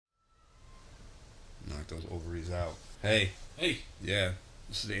those ovaries out. Hey, Hey. yeah,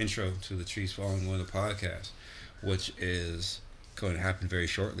 this is the intro to the Trees Falling One of the podcast, which is going to happen very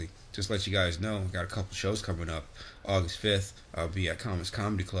shortly. Just to let you guys know, I got a couple shows coming up. August 5th, I'll be at Comics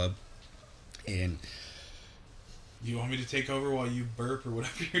Comedy Club. And You want me to take over while you burp or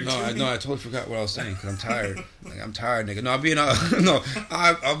whatever you're no, doing? I totally forgot what I was saying because I'm tired. I'm tired, nigga. No, I'll be in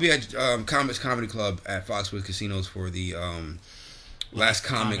I'll be at Comics Comedy Club at Foxwood Casinos for the Last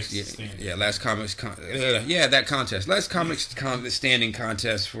Comics, Last Comics, that contest. Last Comics standing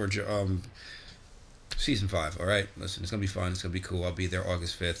contest for Season 5, alright? Listen, it's going to be fun. It's going to be cool. I'll be there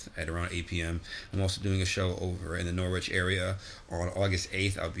August 5th at around 8 p.m. I'm also doing a show over in the Norwich area on August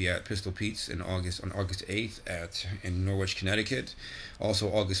 8th. I'll be at Pistol Pete's on August 8th in Norwich, Connecticut.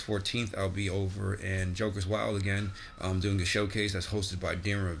 Also, August 14th, I'll be over in Joker's Wild again, doing a showcase that's hosted by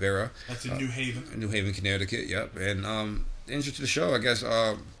Darren Rivera. That's in New Haven. New Haven, Connecticut, yep. And the intro to the show, I guess,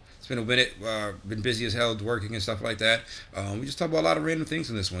 it's been a minute, been busy as hell working and stuff like that. We just talk about a lot of random things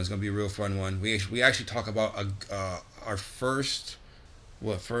in this one. It's going to be a real fun one. We actually talk about our first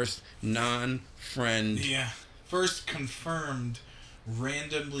non-friend. Yeah. First confirmed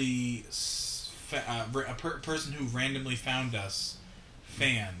randomly, person who randomly found us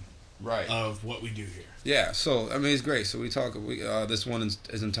fan Right. of what we do here. Yeah, so, I mean, it's great. So we talk, this one is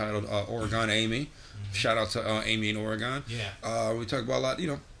entitled Oregon Amy. Mm-hmm. Shout out to Amy in Oregon. Yeah. We talk about a lot,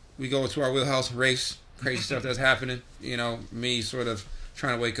 we go to our wheelhouse, race, crazy stuff that's happening. Me sort of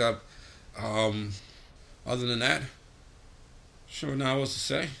trying to wake up. Other than that, sure now what's to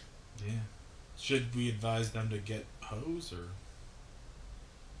say. Yeah. Should we advise them to get hose or?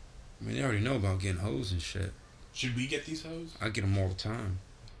 I mean, they already know about getting hoes and shit. Should we get these hose? I get them all the time.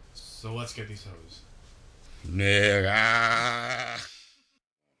 So let's get these hose. Nigga.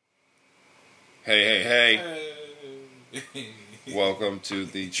 Hey. Welcome to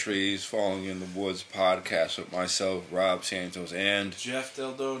the Trees Falling in the Woods podcast with myself, Rob Santos, and Jeff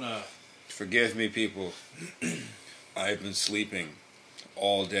Deldona. Forgive me, people. I've been sleeping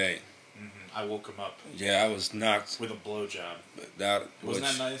all day. Mm-hmm. I woke him up. Yeah, I was knocked with a blowjob. Wasn't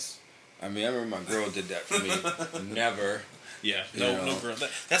that nice? I mean, I remember my girl did that for me. Never. Yeah, no girl.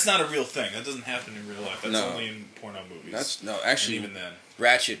 That's not a real thing. That doesn't happen in real life. That's only in porno movies. Actually, and even then,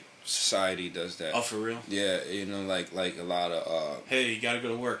 Ratchet Society does that. Oh, for real? Yeah, like a lot of. Hey, you gotta go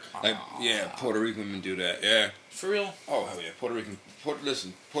to work. Puerto Rican women do that. Yeah. For real? Oh hell yeah, Puerto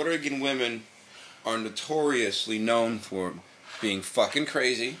Rican women are notoriously known for being fucking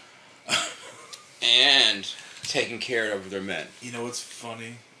crazy and taking care of their men. You know what's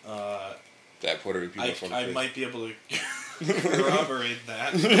funny? That Puerto Rican people are fucking crazy. I might be able to corroborate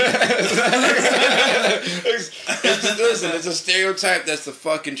that. Listen, it's a stereotype that's the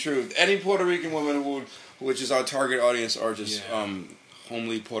fucking truth. Any Puerto Rican woman which is our target audience, are just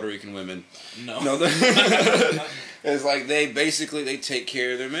homely Puerto Rican women. No, it's like they take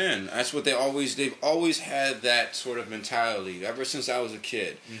care of their men. That's what they've always had that sort of mentality. Ever since I was a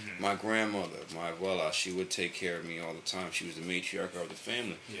kid, my grandmother, my abuela, she would take care of me all the time. She was the matriarch of the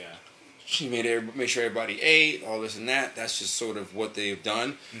family. Yeah. She made sure everybody ate, all this and that. That's just sort of what they've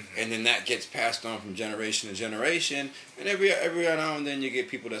done, and then that gets passed on from generation to generation. And every now and then you get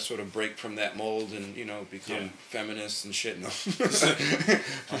people that sort of break from that mold and become feminists and shit. No,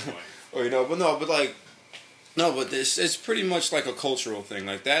 or but it's pretty much like a cultural thing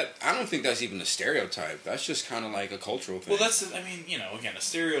like that. I don't think that's even a stereotype. That's just kind of like a cultural thing. Well, again, a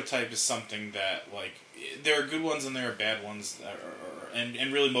stereotype is something that there are good ones and there are bad ones,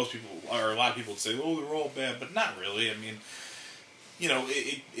 and really most people, or a lot of people would say, oh, they're all bad, but not really. I mean,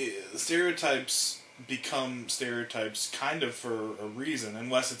 stereotypes become stereotypes kind of for a reason,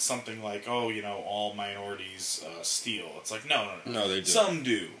 unless it's something like, all minorities steal. It's like, no. No, they do. Some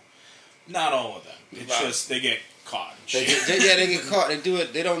do. Not all of them. It's just they get caught. They get caught. They do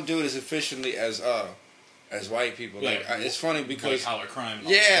it. They don't do it as efficiently as white people. It's funny because white collar crime.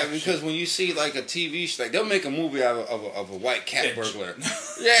 Because when you see like a TV show, they'll make a movie out of a white cat burglar.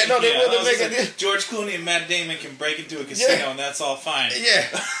 They will make it. George Clooney and Matt Damon can break into a casino and that's all fine.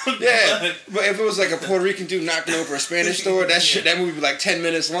 But if it was like a Puerto Rican dude knocking over a Spanish store, that movie would be like 10ten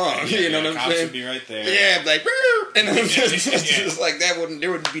minutes long. You know what I'm cops saying? Would be right there. Yeah, like. And just like that,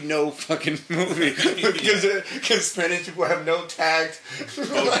 there would be no fucking movie because Spanish people have no tact.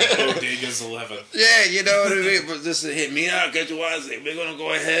 Bodegas will have a what I mean. But just hit me out, get your eyes. We're gonna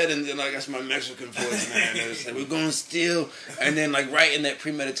go ahead and then that's my Mexican voice, man. It's like, we're gonna steal, and then right in that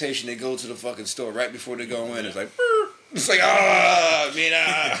premeditation, they go to the fucking store right before they go in. It's like, It's like,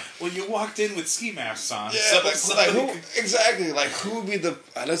 mira. Well, you walked in with ski masks on. Yeah, so like who exactly? Like who would be the?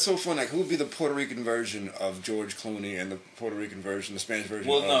 That's so fun. Like who would be the Puerto Rican version of George Clooney and the Puerto Rican version, the Spanish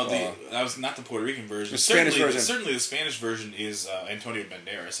version? Well, of, that was not the Puerto Rican version. The Spanish version. Certainly, the Spanish version is Antonio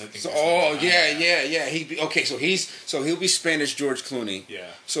Banderas. I think. So, yeah. He'd be okay. So he'll be Spanish George Clooney. Yeah.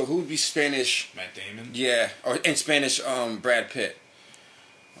 So who would be Spanish? Matt Damon. Yeah, and Spanish Brad Pitt.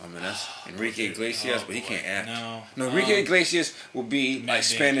 I mean, that's Enrique Iglesias, but he can't act. No, Enrique Iglesias will be like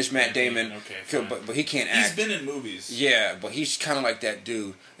Spanish Matt Damon. Okay, but he can't act. He's been in movies. Yeah, but he's kind of like that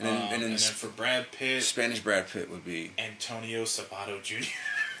dude. And then for Brad Pitt, Spanish Brad Pitt would be Antonio Sabato Jr.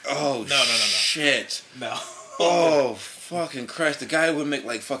 Oh no! Shit! No. Oh fucking Christ! The guy would make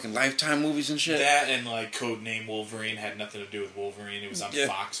like fucking Lifetime movies and shit. That and like Codename Wolverine had nothing to do with Wolverine. It was on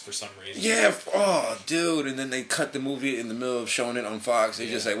Fox for some reason. Yeah. Oh, dude! And then they cut the movie in the middle of showing it on Fox. They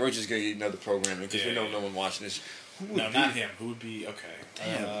just like, we're just gonna get another programming because we know no one watching this. Not him. Who would be okay?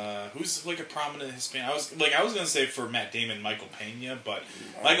 Damn. Who's like a prominent Hispanic? I was gonna say for Matt Damon, Michael Pena, but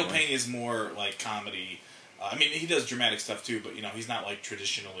Michael Pena is more like comedy. I mean, he does dramatic stuff too, but he's not like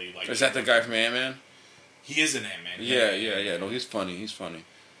traditionally like. Is that the guy from Ant-Man? He is an Ant-Man. Yeah. No, he's funny.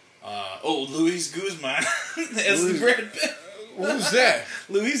 Luis Guzman as Brad Pitt. Who's that?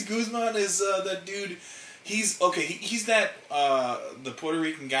 Luis Guzman is that dude. He's okay. He's that the Puerto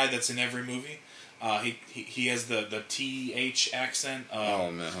Rican guy that's in every movie. He has the TH accent. Oh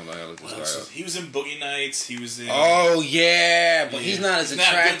man, hold on, I gotta look this guy up. He was in Boogie Nights. He was in. Oh yeah, but he's not as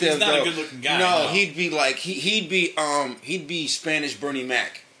attractive. He's not a good looking guy. No, he'd be like he'd be Spanish Bernie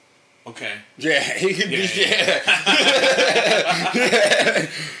Mac. Okay. Yeah, he could be. Yeah.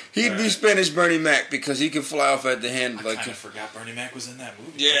 He'd be Spanish Bernie Mac because he could fly off at the hand. I kind of forgot Bernie Mac was in that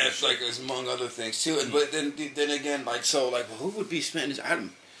movie. Yeah, it's like it's among other things too. Mm-hmm. But then again, like who would be Spanish?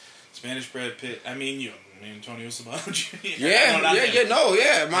 Spanish Brad Pitt. I mean, Antonio Sabato Jr.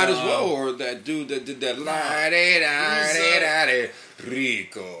 Might as well. Or that dude that did that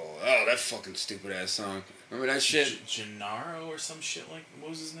Rico. Oh, that fucking stupid ass song. Remember that shit? Gennaro or some shit like. What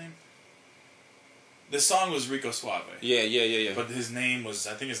was his name? The song was Rico Suave. Yeah. But his name was.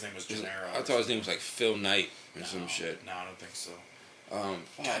 I think his name was Gennaro. I thought his name was like Phil Knight or some shit. No, I don't think so.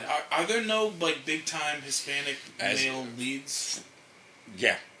 God, are there no like big time Hispanic male leads?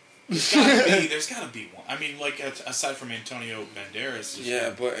 Yeah. There's gotta be one. I mean, like aside from Antonio Banderas. Yeah,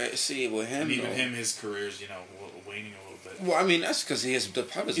 but see with him, and even him, his career's waning a little bit. Well, I mean that's because he has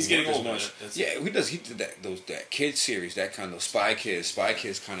he's getting older. He does. He did that kids series, that kind of Spy Kids. Spy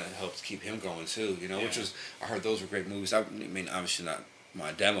Kids kind of helped keep him going too. Which was I heard those were great movies. I mean, obviously not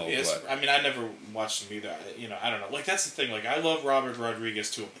my demo. Yes, but I mean I never watched them either. I don't know. Like that's the thing. Like I love Robert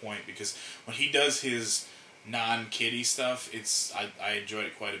Rodriguez to a point because when he does his non-kiddie stuff, I enjoy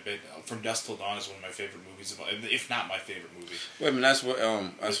it quite a bit. From Dusk Till Dawn is one of my favorite movies, if not my favorite movie. Wait a minute, that's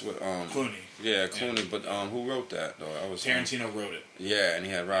what Clooney. Yeah, Clooney. But who wrote that though? Tarantino wrote it. Yeah, and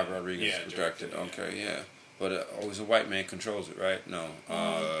he had Robert Rodriguez directed. Okay, yeah. But always a white man controls it, right? No,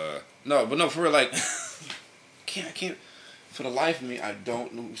 no, for real, like, I can't. For the life of me, I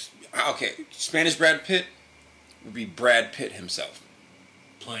don't know. Okay, Spanish Brad Pitt would be Brad Pitt himself.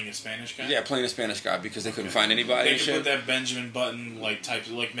 Playing a Spanish guy? Yeah, playing a Spanish guy because they couldn't find anybody. They could put that Benjamin Button type,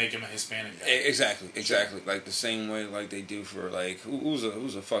 make him a Hispanic guy. Exactly. Sure. Like the same way like they do for like who's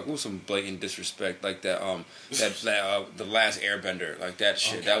some blatant disrespect like that the Last Airbender, like that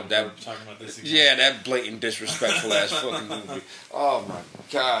shit. Okay, that we're talking about this again. Yeah, that blatant disrespectful ass fucking movie. Oh my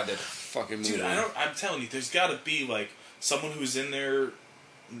god, that fucking movie. Dude, I'm telling you, there's got to be like someone who's in their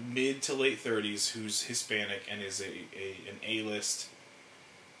mid to late 30s who's Hispanic and is an A-list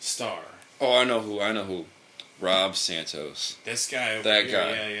star. Oh, I know who. Rob Santos. This guy over that here.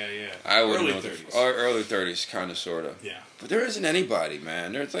 guy. Yeah. I would early know 30s. Early 30s, kind of, sort of. Yeah. But there isn't anybody,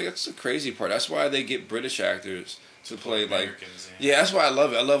 man. There's that's the crazy part. That's why they get British actors to play like. Yeah, that's why I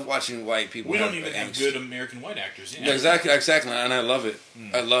love it. I love watching white people. We don't even have good American white actors. Yeah, exactly, and I love it.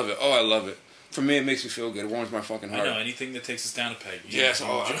 I love it. Oh, I love it. For me, it makes me feel good. It warms my fucking heart. I know, anything that takes us down a peg. Yes,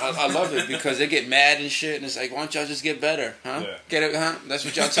 I love it because they get mad and shit, and it's like, why don't y'all just get better, huh? Yeah. Get it, huh? That's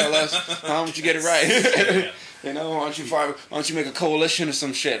what y'all tell us. Why don't you get it right? Why don't you make a coalition or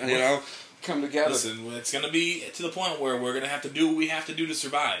some shit? Come together. Listen, it's gonna be to the point where we're gonna have to do what we have to do to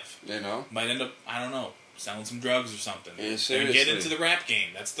survive. Might end up, I don't know, selling some drugs or something. Yeah, seriously. And get into the rap game.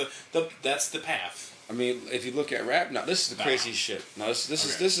 That's the path. I mean, if you look at rap now, this is the crazy shit. Now, this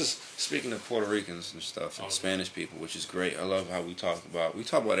is speaking of Puerto Ricans and stuff and Spanish people, which is great. I love how we talk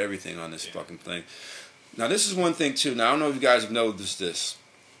about everything on this fucking thing. Now, this is one thing too. Now, I don't know if you guys have noticed this.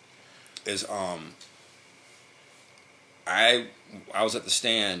 Is I was at the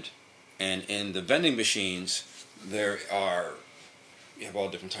stand, and in the vending machines you have all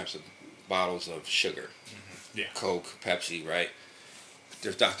different types of bottles of sugar. Mm-hmm. Yeah. Coke, Pepsi, right?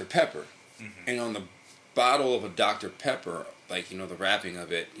 There's Dr. Pepper. Mm-hmm. And on the bottle of a Dr. Pepper, like, the wrapping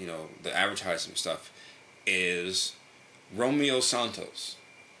of it, the advertising stuff, is Romeo Santos.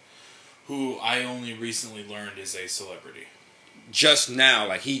 Who I only recently learned is a celebrity. Just now,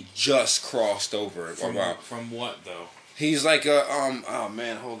 like, he just crossed over. From what, though? He's like a, oh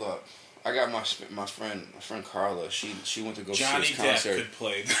man, hold up. I got my friend Carla. She went to go Johnny see his concert. Depp could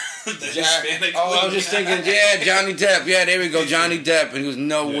play the Hispanic. I was just thinking, yeah, Johnny Depp. Yeah, there we go, Johnny Depp, and he was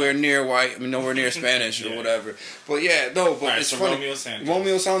nowhere near white. I mean, nowhere near Spanish or whatever. But yeah, no, but it's funny.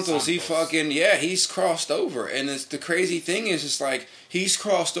 Romeo Santos, he fucking he's crossed over, and it's the crazy thing is, it's like he's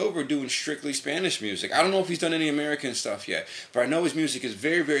crossed over doing strictly Spanish music. I don't know if he's done any American stuff yet, but I know his music is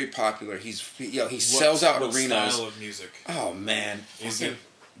very, very popular. He sells out arenas. What style of music? Oh man, is it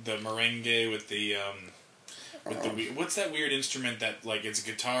the merengue with the what's that weird instrument that, like, it's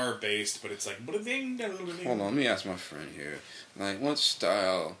guitar based but it's like hold on, let me ask my friend here, like, what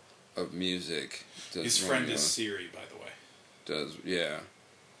style of music does his friend is Siri, by the way.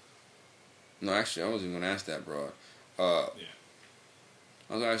 No, actually I wasn't even gonna ask that, bro. I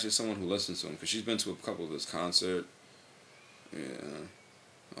was actually someone who listens to him because she's been to a couple of his concerts.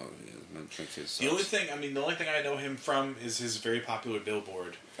 Oh yeah, the only thing I know him from is his very popular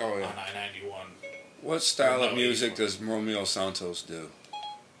billboard on I-91. What style of music does Romeo Santos do?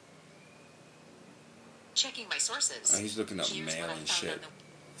 Checking my sources. He's looking up mail and shit.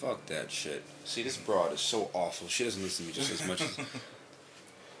 Fuck that shit. See, this broad is so awful. She doesn't listen to me just as much as...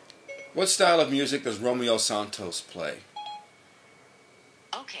 What style of music does Romeo Santos play?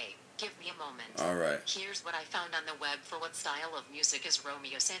 Okay. Give me a moment. All right. Here's what I found on the web for what style of music is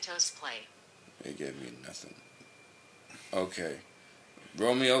Romeo Santos play. They gave me nothing. Okay.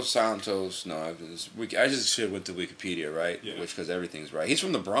 Romeo Santos, no, I just should have went to Wikipedia, right? Yeah. Because everything's right. He's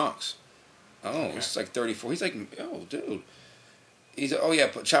from the Bronx. Oh, okay. It's like 34. He's like, dude. He's,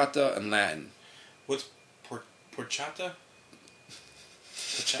 bachata and Latin. What's porchata?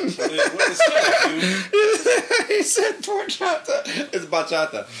 What is that, dude? He said porchata. It's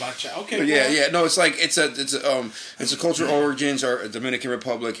bachata. Okay. Yeah. No, it's like it's a cultural origins are Dominican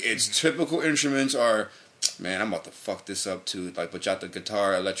Republic. Its typical instruments are, man, I'm about to fuck this up too. Like bachata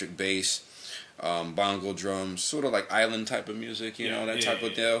guitar, electric bass, bongo drums, sort of like island type of music, that type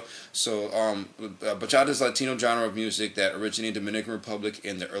of deal. So, bachata is a Latino genre of music that originated in Dominican Republic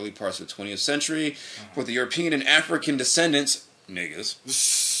in the early parts of the 20th century, with the European and African descendants. Niggas.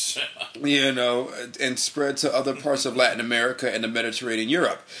 And spread to other parts of Latin America and the Mediterranean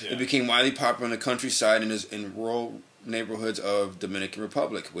Europe. Yeah. It became widely popular in the countryside and in rural neighborhoods of Dominican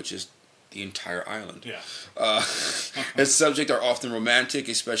Republic, which is the entire island. Yeah. Its subjects are often romantic,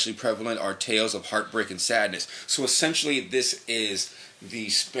 especially prevalent are tales of heartbreak and sadness. So essentially, this is the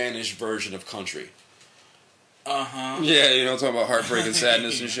Spanish version of country. Yeah, talking about heartbreak and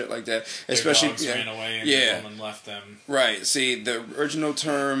sadness and shit like that. Especially, dogs ran away and the woman left them. Right. See, the original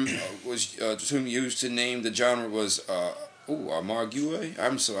term was used to name the genre was amargue.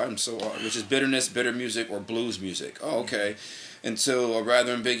 Which is bitterness, bitter music, or blues music. Oh, okay. Until a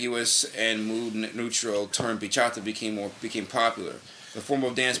rather ambiguous and mood neutral term bachata became popular. The form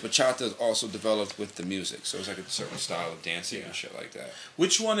of dance bachata also developed with the music, so it's like a certain style of dancing and shit like that.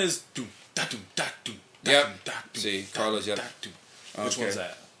 Which one is do da do da do? Yep. See, Carlos. Yep. Which one's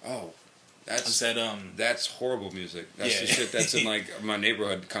that? Oh, that's horrible music. That's the shit that's in like my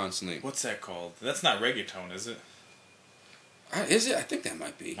neighborhood constantly. What's that called? That's not reggaeton, is it? Is it? I think that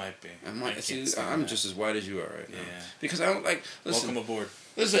might be. Might be. I'm just as white as you are right now. Yeah. Because I don't like. Listen, welcome aboard.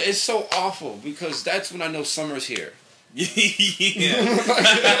 Listen, it's so awful because that's when I know summer's here. Yeah.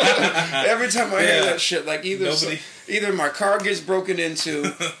 Every time I hear that shit, like either my car gets broken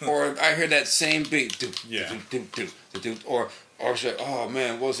into, or I hear that same beat, or say, oh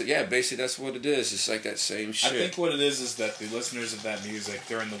man, what was it? Yeah, basically that's what it is. It's like that same shit. I think what it is that the listeners of that music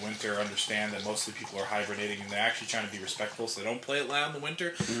during the winter understand that mostly people are hibernating and they're actually trying to be respectful, so they don't play it loud in the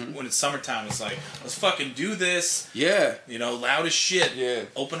winter. Mm-hmm. When it's summertime, it's like, let's fucking do this. Yeah. Loud as shit. Yeah.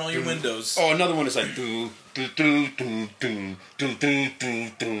 Open all your windows. Oh, another one is like, Isn't that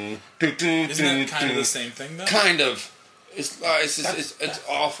kind of the same thing though? Kind of. It's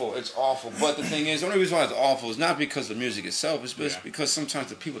awful. It's awful. But the thing is, the only reason why it's awful is not because the music itself. It's just because sometimes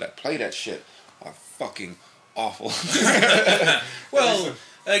the people that play that shit are fucking awful. Well,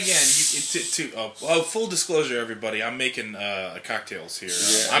 Again, full disclosure, everybody, I'm making cocktails here.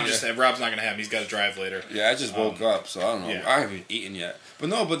 Rob's not gonna have them. He's got to drive later. Yeah, I just woke up, so I don't know. Yeah. I haven't eaten yet.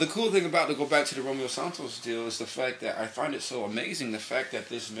 But the cool thing about, to go back to the Romeo Santos deal, is the fact that I find it so amazing, the fact that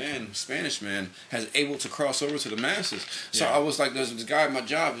this man, Spanish man, has able to cross over to the masses. So I was like, there's this guy at my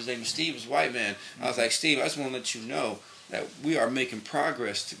job, his name is Steve, he's a white man. I was like, Steve, I just want to let you know that we are making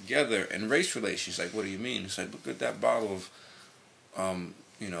progress together in race relations. Like, what do you mean? It's like, look at that bottle of,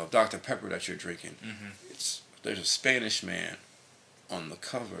 Dr. Pepper that you're drinking. There's a Spanish man on the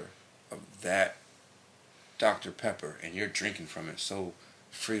cover of that Dr. Pepper, and you're drinking from it so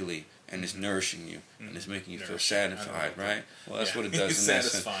freely, and it's nourishing you, and it's making you feel satisfied, right? Well, that's what it does. It's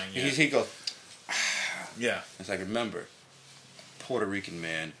satisfying. He goes, yeah. It's like, remember, Puerto Rican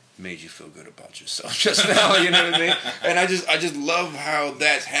man made you feel good about yourself just now, you know what I mean? And I just love how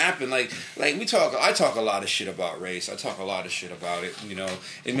that's happened. Like I talk a lot of shit about race. I talk a lot of shit about it,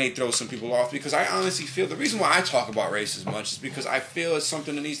 It may throw some people off because I honestly feel the reason why I talk about race as much is because I feel it's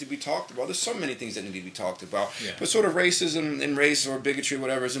something that needs to be talked about. There's so many things that need to be talked about. Yeah. But sort of racism and race or bigotry or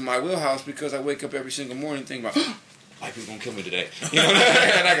whatever is in my wheelhouse because I wake up every single morning thinking about white people gonna kill me today.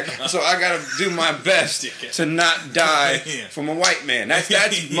 So I gotta do my best to not die from a white man. That's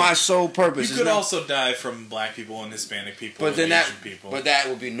my sole purpose. You could also die from black people and Hispanic people and Asian people. But that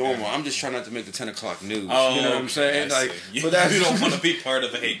would be normal. I'm just trying not to make the 10 o'clock news. Oh, you know what I'm saying? You don't want to be part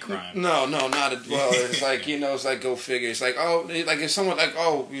of a hate crime. No, not at well. It's like, it's like, go figure. It's like, if someone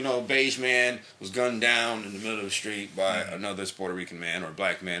beige man was gunned down in the middle of the street by another Puerto Rican man or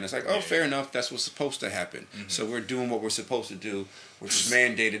black man. It's like, fair enough. That's what's supposed to happen. So we're doing what we're supposed to do, which is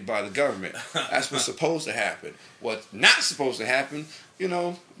mandated by the government. That's what's supposed to happen. What's not supposed to happen,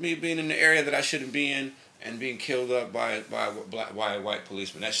 me being in the area that I shouldn't be in and being killed up by a white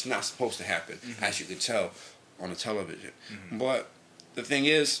policeman. That's not supposed to happen, as you could tell on the television. But the thing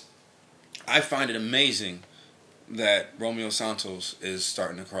is, I find it amazing that Romeo Santos is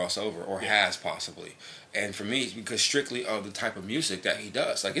starting to cross over, or has possibly. And for me, it's because strictly of the type of music that he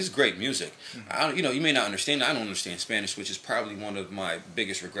does. Like, it's great music. You may not understand. I don't understand Spanish, which is probably one of my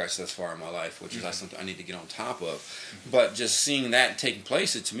biggest regrets thus far in my life, which is something I need to get on top of. But just seeing that taking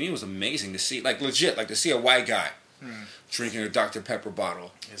place, to me, was amazing to see. Like, legit, to see a white guy drinking a Dr. Pepper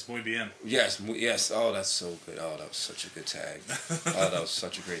bottle. It's muy bien. Yes. Oh, that's so good. Oh, that was such a good tag. That was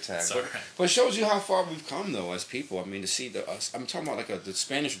such a great tag. Right. But it shows you how far we've come, though, as people. I mean, to see I'm talking about the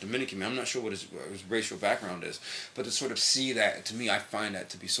Spanish or Dominican man. I'm not sure what his racial background is, but to sort of see that, to me, I find that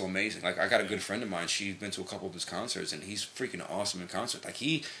to be so amazing. Like, I got a good friend of mine. She's been to a couple of his concerts, and he's freaking awesome in concert. Like,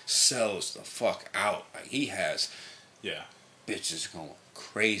 he sells the fuck out. Like, he has bitches going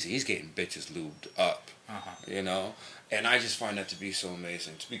crazy. He's getting bitches lubed up. And I just find that to be so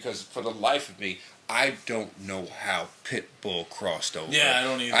amazing because for the life of me, I don't know how Pitbull crossed over. Yeah, I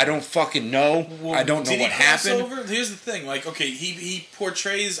don't either. I don't fucking know. Well, I don't know what happened. Over? Here's the thing. Like, okay, he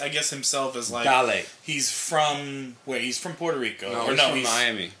portrays, I guess, himself as like he's from he's from Puerto Rico. He's from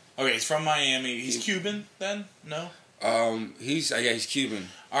Miami. Okay, he's from Miami. He's Cuban then? No. He's Cuban.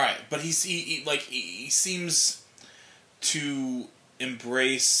 All right, but he seems to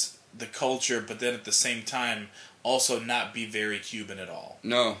embrace the culture, but then at the same time also not be very Cuban at all.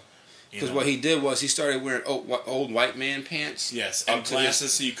 No. Because what he did was he started wearing old white man pants. Yes, and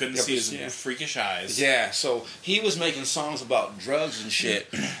glasses so you couldn't see his freakish eyes. Yeah, so he was making songs about drugs and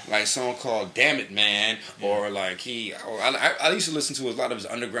shit, like a song called "Damn It Man," or like I used to listen to a lot of his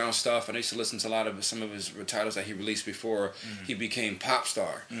underground stuff, and I used to listen to some of his titles that he released before he became pop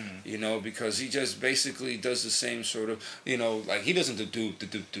star. Because he just basically does the same sort of, like he doesn't do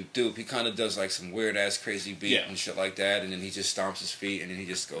doop. He kind of does like some weird ass crazy beat and shit like that, and then he just stomps his feet, and then he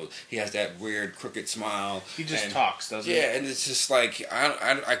just goes. He has that weird crooked smile. He just talks, doesn't he? Yeah, and it's just like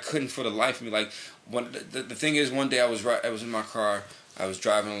I couldn't for the life of me. Like the thing is, one day I was in my car. I was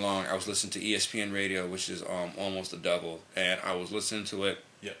driving along. I was listening to ESPN radio, which is almost a double, and I was listening to it.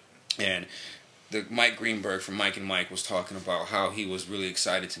 Yeah. And the Mike Greenberg from Mike and Mike was talking about how he was really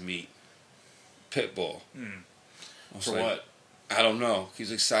excited to meet Pitbull. For what? I don't know.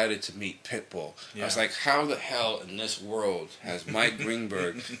 He's excited to meet Pitbull. Yeah. I was like, how the hell in this world has Mike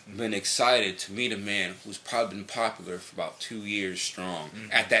Greenberg been excited to meet a man who's probably been popular for about 2 years strong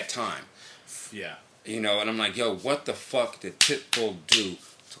at that time? Yeah. And I'm like, yo, what the fuck did Pitbull do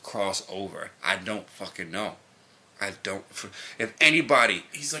to cross over? I don't fucking know. I don't. If anybody,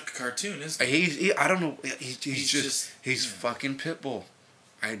 he's like a cartoon, isn't he? I don't know. He's fucking Pitbull.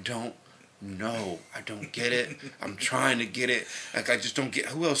 I don't. No, I don't get it. I'm trying to get it. Like, I just don't get...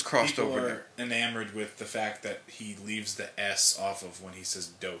 Who else crossed over there? People are enamored with the fact that he leaves the S off of when he says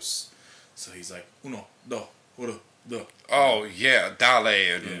dos. So he's like, uno, dos, uno, Oh yeah, Dale,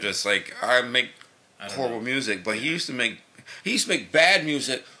 and just like I make horrible music, but he used to make bad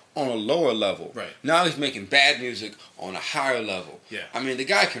music on a lower level. Right. Now he's making bad music on a higher level. Yeah. I mean, the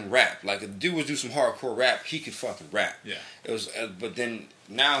guy can rap. Like, if the dude was do some hardcore rap, he could fucking rap. Yeah. It was, but then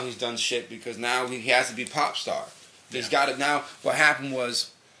now he's done shit because now he has to be pop star. He's got it now. What happened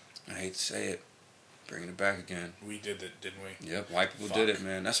was, I hate to say it, bringing it back again. We did it, didn't we? Yep, white people did it,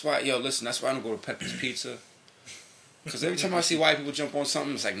 man. That's why, that's why I don't go to Pepe's Pizza. Because every time I see white people jump on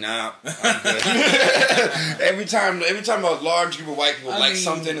something, it's like, nah, I'm good. every time a large group of white people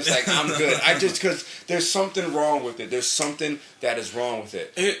something, it's like, I'm good. Because there's something wrong with it. There's something that is wrong with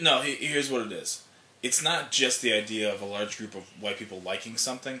it. Here's what it is. It's not just the idea of a large group of white people liking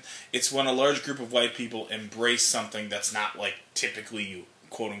something. It's when a large group of white people embrace something that's not, like, typically,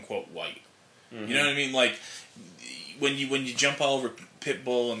 quote-unquote, white. Mm-hmm. You know what I mean? Like, when you jump all over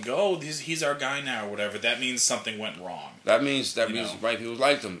Pitbull and go, oh, he's our guy now, or whatever, that means something went wrong. That means white people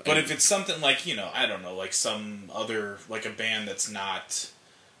liked him. But if it's something like, I don't know, like some other, like a band that's not,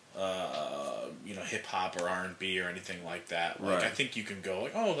 hip-hop or R&B or anything like that, like, right. I think you can go,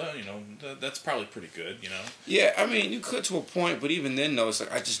 like, oh, that's probably pretty good, Yeah, I mean, you could to a point, but even then, though, it's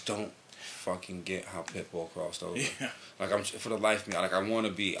like, I just don't fucking get how Pitbull crossed over. Yeah. Like, I'm for the life of me, like, I want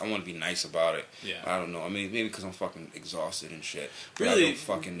to be nice about it. Yeah. I don't know. I mean, maybe because I'm fucking exhausted and shit. But really, I don't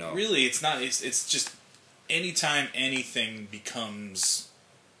fucking know. Really, it's not. It's just anytime anything becomes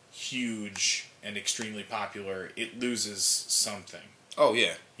huge and extremely popular, it loses something. Oh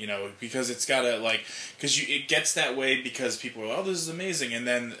yeah. Because it's gotta it gets that way because people are, oh, this is amazing, and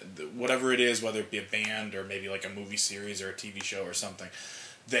then whatever it is, whether it be a band or maybe like a movie series or a TV show or something,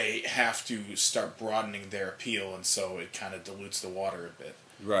 they have to start broadening their appeal, and so it kind of dilutes the water a bit.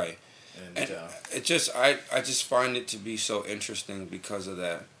 Right. And it just, I just find it to be so interesting because of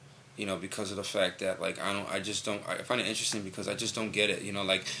that. Because of the fact that, like, I find it interesting because I just don't get it.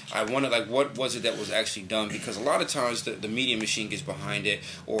 Like, I wonder, like, what was it that was actually done? Because a lot of times the media machine gets behind it,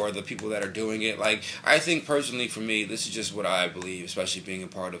 or the people that are doing it. Like, I think personally for me, this is just what I believe, especially being a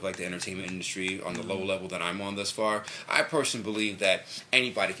part of, like, the entertainment industry on the low level that I'm on thus far. I personally believe that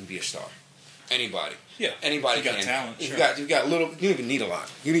anybody can be a star. Anybody. Yeah. Anybody you got can. Talent. Sure. You got little. You don't even need a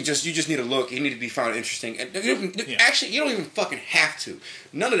lot. You just need a look. You need to be found interesting. And actually, you don't even fucking have to.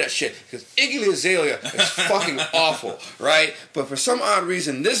 None of that shit. Because Iggy Azalea is fucking awful, right? But for some odd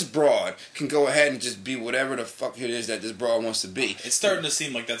reason, this broad can go ahead and just be whatever the fuck it is that this broad wants to be. It's starting to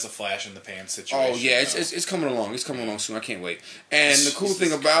seem like that's a flash in the pan situation. Oh yeah, it's coming along. It's coming along soon. I can't wait. And the cool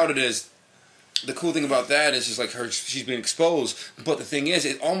thing about it is. The cool thing about that is just like she's being exposed. But the thing is,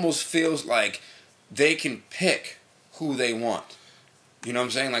 it almost feels like they can pick who they want. You know what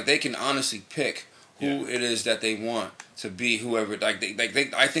I'm saying? Like, they can honestly pick who it is that they want to be whoever. I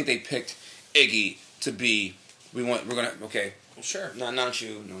think they picked Iggy to be. Okay. Well, sure. No, not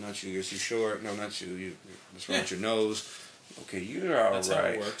you. No, not you. You're too short. No, not you. What's wrong with your nose? Okay, you're all that's right. How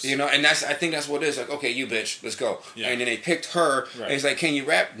it works. And I think that's what it is. Like, okay, you bitch, let's go. Yeah. And then they picked her. Right. And it's like, can you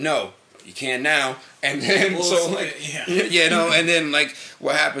rap? No. You can now, and then and then like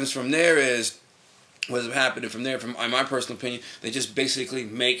what happens from there is what's happening from there. From in my personal opinion, they just basically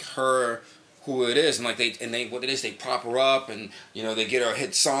make her who it is, and what it is, they prop her up, and they get her a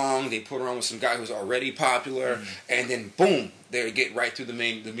hit song, they put her on with some guy who's already popular, and then boom, they get right through the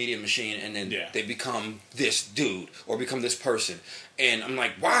media machine, and then they become this dude or become this person, and I'm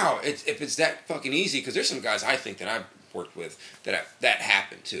like, wow, if it's that fucking easy, because there's some guys I think that I've worked with that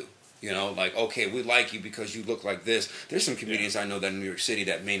happened to. Like, okay, we like you because you look like this. There's some comedians I know that in New York City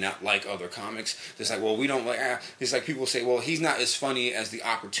that may not like other comics. It's like, well, we don't like, it's like people say, well, he's not as funny as the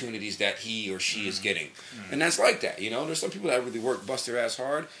opportunities that he or she is getting. And that's like that, There's some people that really bust their ass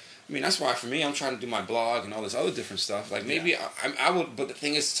hard. I mean, that's why for me, I'm trying to do my blog and all this other different stuff. Like, maybe I would, but the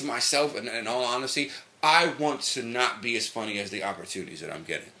thing is, to myself, and in all honesty, I want to not be as funny as the opportunities that I'm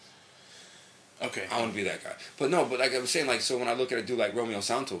getting. Okay. I want to be that guy. But like I was saying, like, so when I look at a dude like Romeo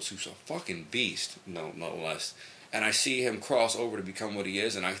Santos, who's a fucking beast, no less, and I see him cross over to become what he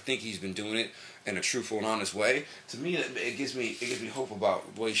is, and I think he's been doing it in a truthful and honest way, to me, it gives me hope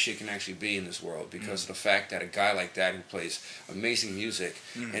about what shit can actually be in this world, because of the fact that a guy like that who plays amazing music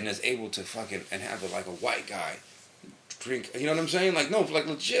and is able to fucking, and have a white guy drink, you know what I'm saying? Like, no, like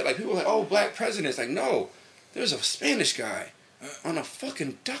legit, like people are like, oh, black presidents, like, no, there's a Spanish guy on a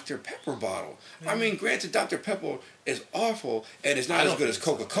fucking Dr. Pepper bottle. I mean, granted, Dr. Pepper is awful, and it's not as good as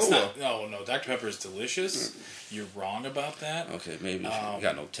Coca-Cola. No, Dr. Pepper is delicious. You're wrong about that. Okay, maybe you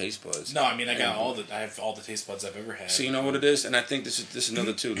got no taste buds. No, I mean, I have all the taste buds I've ever had. So you know what it is, and I think this is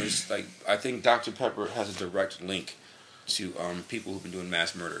another too. I think Dr. Pepper has a direct link to people who've been doing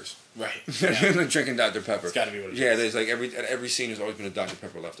mass murders. Right. Yeah. Drinking Dr. Pepper. It's got to be what it is. Yeah, there's like every scene has always been a Dr.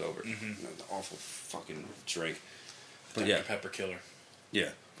 Pepper left over. Mm-hmm. The awful fucking drink. But Dr. yeah, Pepper killer. yeah.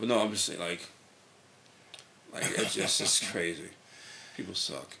 But no, I'm just saying like it's just crazy. People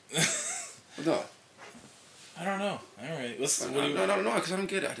suck. But no. I don't know. All right. Listen. No, because I don't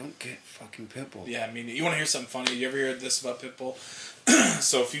get it. I don't get fucking Pitbull. Yeah, I mean, you want to hear something funny? You ever hear this about Pitbull?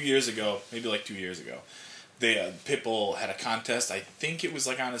 So a few years ago, maybe like 2 years ago, Pitbull had a contest. I think it was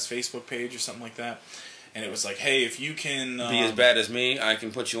like on his Facebook page or something like that. And it was like, hey, if you can... be as bad as me, I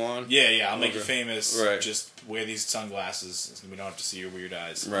can put you on? Yeah, I'll make you famous. Right. Just wear these sunglasses. We don't have to see your weird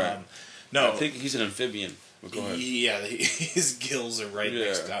eyes. Right. No. I think he's an amphibian. But go ahead. Yeah, his gills are right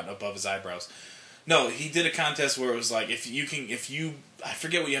next down above his eyebrows. No, he did a contest where it was like, I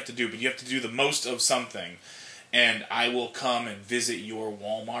forget what you have to do, but you have to do the most of something, and I will come and visit your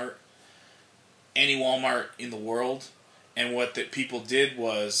Walmart, any Walmart in the world. And what the people did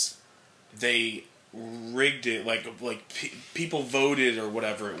was they rigged it, people voted or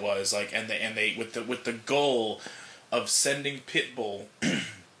whatever it was, like, and they with the goal of sending Pitbull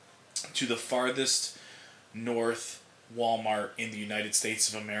to the farthest north Walmart in the United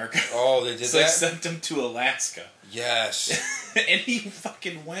States of America. Oh, they did so that? They sent him to Alaska. Yes. And he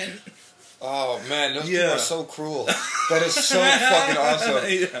fucking went. Oh, man, those people are so cruel. That is so fucking awesome.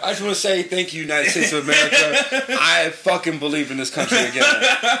 Yeah. I just want to say thank you, United States of America. I fucking believe in this country again.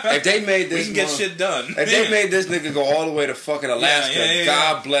 If they made this... We can get shit done. If they made this nigga go all the way to fucking Alaska,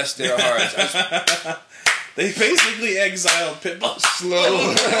 God bless their hearts. They basically exiled Pitbull.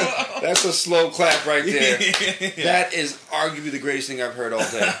 Slow. That's a slow clap right there. Yeah. That is arguably the greatest thing I've heard all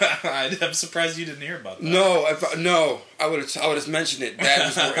day. I'm surprised you didn't hear about that. No, I would have mentioned it. That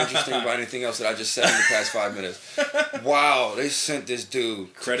was more interesting about anything else that I just said in the past 5 minutes. Wow, they sent this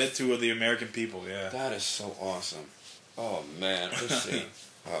dude. Credit to the American people, yeah. That is so awesome. Oh, man. Let's see.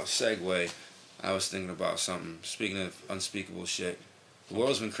 Segue. I was thinking about something. Speaking of unspeakable shit. The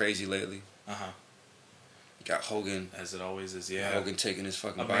world's been crazy lately. Uh-huh. Got Hogan. As it always is, yeah. Hogan taking his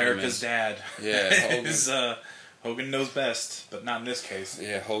fucking America's vitamins. dad. Yeah, Hogan knows best, but not in this case.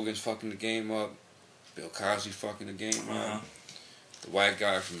 Yeah, Hogan's fucking the game up. Bill Cosby fucking the game up. The white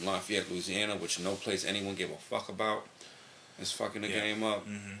guy from Lafayette, Louisiana, which no place anyone gave a fuck about, is fucking the game up.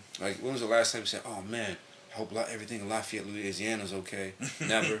 Mm-hmm. Like, when was the last time you said, oh man, I hope everything in Lafayette, Louisiana is okay?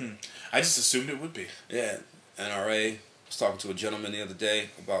 Never. I just assumed it would be. Yeah, NRA. I was talking to a gentleman the other day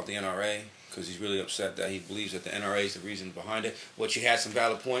about the NRA. Because he's really upset that he believes that the NRA is the reason behind it. Which he had some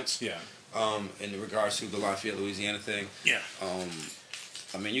valid points. Yeah. In regards to the Lafayette, Louisiana thing. Yeah.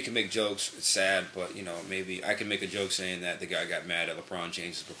 I mean, you can make jokes. It's sad, but maybe I can make a joke saying that the guy got mad at LeBron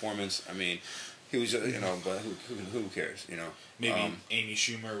James' performance. I mean, he was, but who cares? Maybe Amy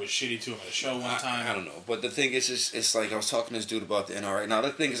Schumer was shitty to him at a show one time. I don't know. But the thing is, it's like I was talking to this dude about the NRA. Now,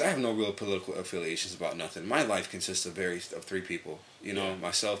 the thing is, I have no real political affiliations about nothing. My life consists of three people.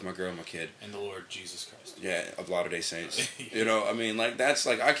 Myself, my girl, my kid. And the Lord Jesus Christ. Yeah, of Latter-day Saints. I mean, like, that's,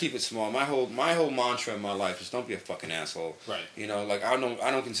 like, I keep it small. My whole mantra in my life is don't be a fucking asshole. Right. Like, I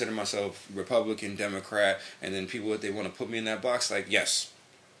don't consider myself Republican, Democrat, and then people, if they want to put me in that box, like, yes.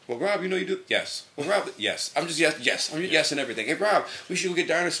 Well, Rob, you do? Yes. Well, Rob, yes. I'm just yes. I'm yes in everything. Hey, Rob, we should go get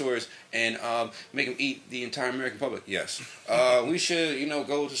dinosaurs and make them eat the entire American public. Yes. We should,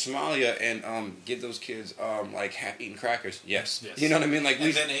 go to Somalia and give those kids half-eaten crackers. Yes. Yes. You know what I mean? Like,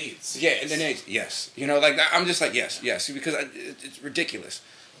 and then AIDS. Yeah, and then AIDS. Yes. Like that. I'm just like yes, because it's ridiculous.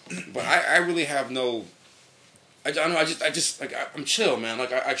 But I really have no. I don't know. I just like I'm chill, man.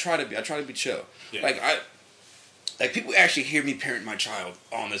 Like I try to be chill. Yeah. Like, people actually hear me parent my child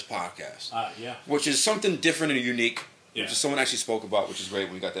on this podcast. Yeah. Which is something different and unique. Yeah. Which is someone actually spoke about, which is great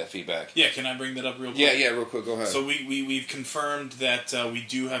when we got that feedback. Yeah, can I bring that up real quick? Yeah, real quick. Go ahead. So we've confirmed that we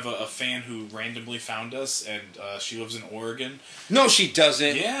do have a fan who randomly found us, and she lives in Oregon. No, she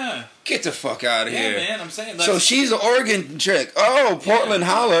doesn't. Yeah. Get the fuck out of here. Yeah, man, I'm saying that. So she's an Oregon chick. Oh, Portland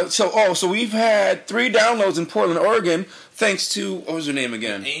holla. So we've had 3 downloads in Portland, Oregon, thanks to, what was her name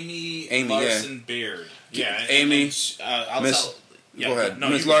again? Amy Larson Baird. Yeah, Amy. I'll tell. Yeah, go ahead,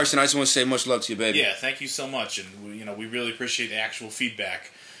 Ms. Larson. I just want to say much love to you, baby. Yeah, thank you so much, and we really appreciate the actual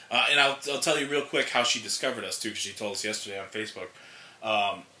feedback. And I'll tell you real quick how she discovered us too, because she told us yesterday on Facebook.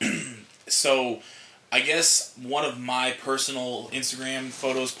 So, I guess one of my personal Instagram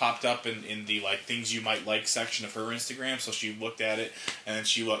photos popped up in the things you might like section of her Instagram. So she looked at it, and then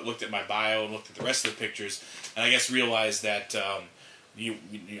she looked at my bio and looked at the rest of the pictures, and I guess realized that.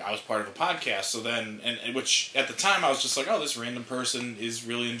 I was part of a podcast, so then, and which at the time I was just like, oh, this random person is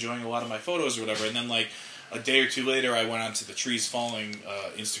really enjoying a lot of my photos or whatever, and then a day or two later I went onto the Trees Falling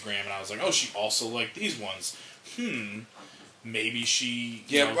Instagram, and I was like, oh, she also liked these ones. maybe she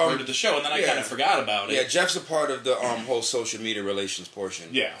heard of the show, and then I kind of forgot about it. Yeah, Jeff's a part of the whole social media relations portion.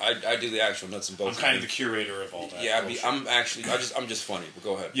 Yeah, I do the actual nuts and bolts. I'm kind of the curator of all that. Yeah, I'm just funny. But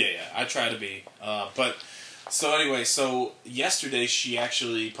go ahead. Yeah, I try to be. But so anyway, so yesterday she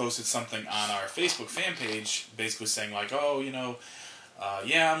actually posted something on our Facebook fan page, basically saying like, oh,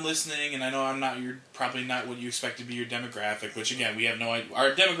 yeah, I'm listening, and I know you're probably not what you expect to be your demographic, which again, we have no idea.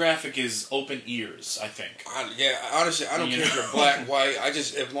 Our demographic is open ears, I think. Honestly, I don't care if you're black, white,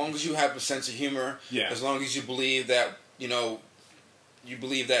 as long as you have a sense of humor, as long as you believe that, you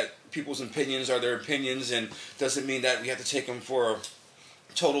believe that people's opinions are their opinions, and doesn't mean that we have to take them for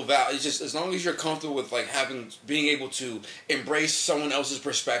total value. It's just as long as you're comfortable with being able to embrace someone else's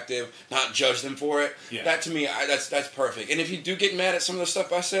perspective, not judge them for it. Yeah. That to me, that's perfect. And if you do get mad at some of the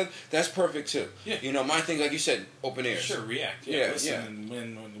stuff I said, that's perfect too. Yeah. My thing, like you said, open ears. Sure, react. Yeah, listen,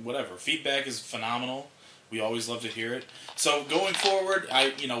 and whatever. Feedback is phenomenal. We always love to hear it. So going forward,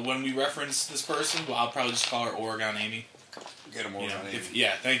 when we reference this person, I'll probably just call her Oregon Amy. Get him Oregon Amy.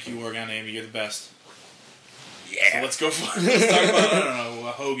 Thank you, Oregon Amy. You're the best. Yeah. So let's go for it. Let's talk about, I don't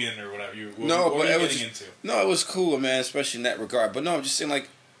know, Hogan or whatever. What are you getting into? No, it was cool, man, especially in that regard. But no, I'm just saying,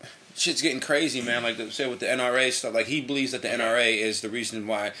 shit's getting crazy, man. Like, say with the NRA stuff, he believes that the NRA is the reason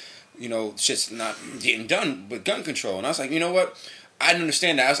why, shit's not getting done with gun control. And I was like, you know what? I didn't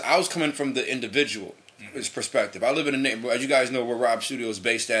understand that. I was coming from the individual perspective. I live in a neighborhood, as you guys know, where Rob Studio is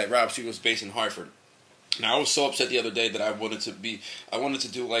based at. Rob Studio is based in Hartford. Now, I was so upset the other day that I wanted to do I want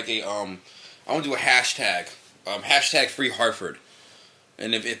to do a hashtag. Hashtag Free Hartford.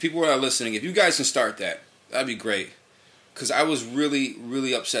 And if people are listening, if you guys can start that'd be great. Because I was really,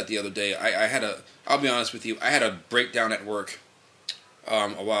 really upset the other day. I'll be honest with you, I had a breakdown at work a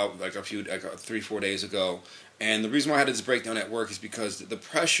while, 3-4 days ago. And the reason why I had this breakdown at work is because the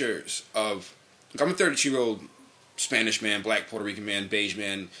pressures of, I'm a 32-year-old Spanish man, black, Puerto Rican man, beige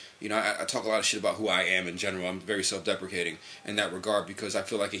man. I talk a lot of shit about who I am in general. I'm very self-deprecating in that regard because I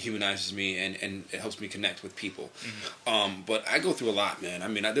feel like it humanizes me and it helps me connect with people. Mm-hmm. But I go through a lot, man. I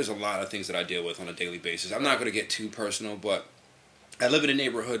mean, there's a lot of things that I deal with on a daily basis. I'm not going to get too personal, but I live in a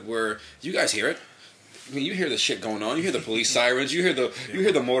neighborhood where, you guys hear it? I mean, you hear the shit going on. You hear the police sirens. You hear the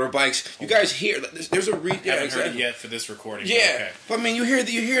motorbikes. You guys hear. There's a haven't heard it yet for this recording. Yeah, okay. But I mean, you hear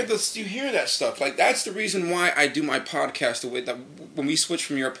that stuff. That's the reason why I do my podcast the way that when we switched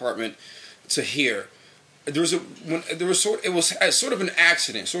from your apartment to here. It was sort of an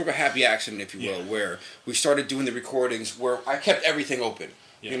accident, sort of a happy accident, if you will, where we started doing the recordings where I kept everything open.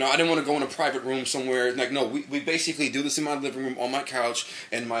 Yeah. I didn't want to go in a private room somewhere. No, we basically do this in my living room on my couch,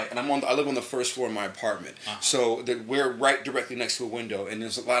 and I live on the first floor of my apartment. Uh-huh. So we're right directly next to a window, and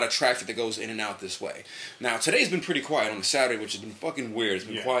there's a lot of traffic that goes in and out this way. Now today's been pretty quiet on a Saturday, which has been fucking weird. It's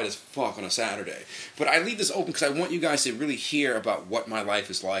been quiet as fuck on a Saturday. But I leave this open because I want you guys to really hear about what my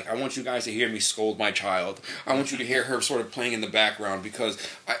life is like. I want you guys to hear me scold my child. I want you to hear her sort of playing in the background because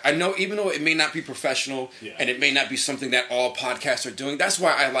I know even though it may not be professional and it may not be something that all podcasts are doing, that's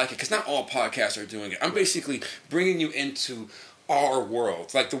why I like it, because not all podcasts are doing it. I'm basically bringing you into our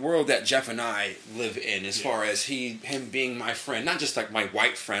world, like the world that Jeff and I live in, as far as him being my friend, not just like my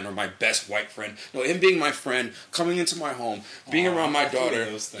white friend or my best white friend. No, him being my friend, coming into my home, being around my daughter.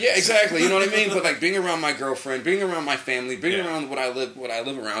 Yeah, exactly. You know what I mean? But like being around my girlfriend, being around my family, being around what I live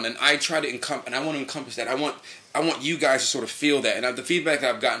around, and I try to I want to encompass that. I want you guys to sort of feel that. And the feedback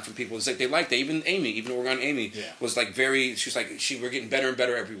that I've gotten from people is like they like that. Even Oregon Amy was like we're getting better and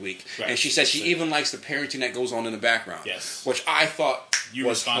better every week. Right. And she said she even likes the parenting that goes on in the background. Yes. Which I thought you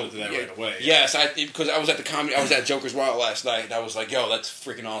responded to that right away. Yes, because I was at I was at Joker's Wild last night, and I was like, yo, that's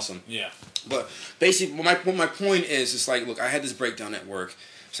freaking awesome. Yeah. But basically, my point is, it's like, look, I had this breakdown at work.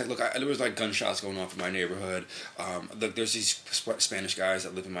 It's like, look, there was like gunshots going off in my neighborhood. Look, there's these Spanish guys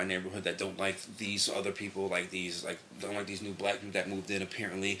that live in my neighborhood that don't like these other people, don't like these new black people that moved in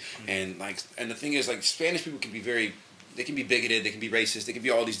apparently. Mm-hmm. And the thing is, like, Spanish people can be they can be bigoted, they can be racist, they can be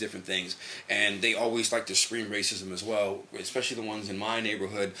all these different things. And they always like to scream racism as well, especially the ones in my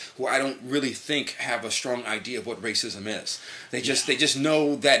neighborhood who I don't really think have a strong idea of what racism is. They just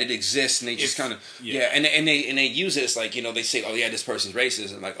know that it exists, and they just kind of and they use it as like, they say, oh yeah, this person's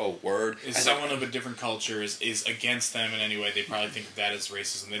racist, and like, oh, word. If someone of a different culture is against them in any way, they probably think that is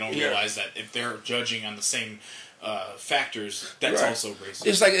racism. They don't realize that if they're judging on the same factors, that's also racist.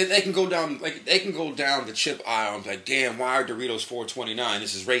 It's like they can go down the chip aisle and be like, damn, why are Doritos $4.29?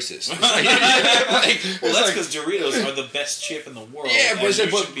 This is racist. Well, that's because Doritos are the best chip in the world. Yeah, but you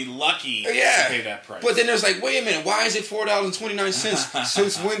should be lucky to pay that price. But then there's like, wait a minute, why is it $4.29?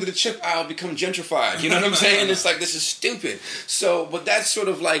 Since when did the chip aisle become gentrified? You know what I'm saying? It's like, this is stupid. So, but that's sort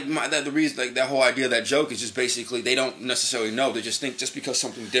of like the reason, like that whole idea of that joke is just basically they don't necessarily know. They just think just because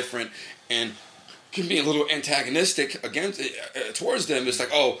something different and can be a little antagonistic against towards them, it's like,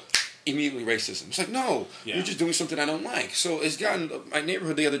 oh, immediately racism. It's like, no, you're just doing something I don't like. So it's gotten my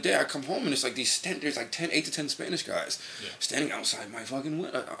neighborhood the other day. I come home and it's like there's like 8 to 10 Spanish guys standing outside my fucking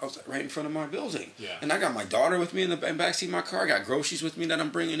window, right in front of my building. Yeah. And I got my daughter with me in the backseat of my car. I got groceries with me that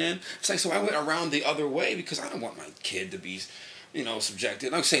I'm bringing in. It's like, so I went around the other way because I don't want my kid to be,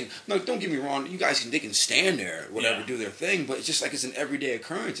 subjected. I'm saying, no, don't get me wrong. You guys they can stand there, whatever, do their thing. But it's just like it's an everyday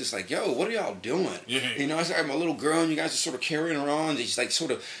occurrence. It's like, yo, what are y'all doing? Yeah. It's like I'm a little girl and you guys are sort of carrying around. Just like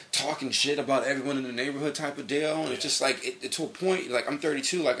sort of talking shit about everyone in the neighborhood type of deal. And it's just like it to a point. Like I'm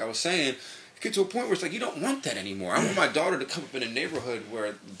 32, like I was saying. Get to a point where it's like you don't want that anymore. I want my daughter to come up in a neighborhood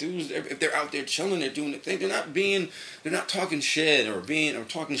where dudes, if they're out there chilling, they're doing the thing. They're not talking shit or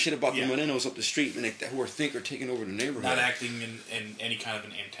talking shit about the Morenos up the street and who are taking over the neighborhood. Not acting in any kind of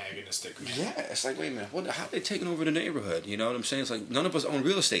an antagonistic manner. Yeah, it's like, wait a minute, how are they taking over the neighborhood? You know what I'm saying? It's like none of us own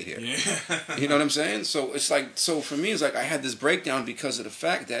real estate here. Yeah. You know what I'm saying? So it's like, for me, it's like I had this breakdown because of the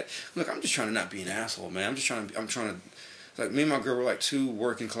fact that, look, I'm just trying to not be an asshole, man. I'm trying to. Like, me and my girl were like two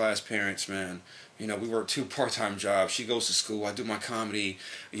working class parents, man. We work 2 part-time jobs. She goes to school. I do my comedy.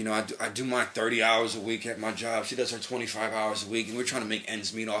 I do my 30 hours a week at my job. She does her 25 hours a week, and we're trying to make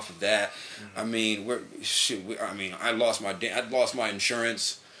ends meet off of that. Mm-hmm. I mean, I lost my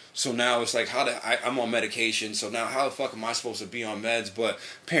insurance. So now it's like, I'm on medication. So now how the fuck am I supposed to be on meds? But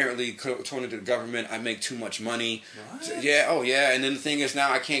apparently, according to the government, I make too much money. What? So, yeah, oh yeah. And then the thing is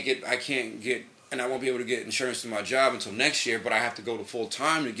now I can't get. And I won't be able to get insurance through my job until next year, but I have to go to full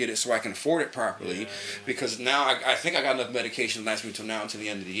time to get it so I can afford it properly. Because now I think I got enough medication to last me until the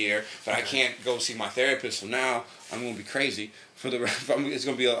end of the year, but I can't go see my therapist. So now I'm going to be crazy for the rest. It's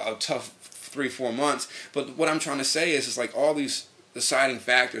going to be a tough 3-4 months. But what I'm trying to say is, it's like all these deciding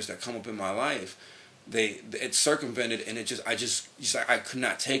factors that come up in my life, it's circumvented, and I could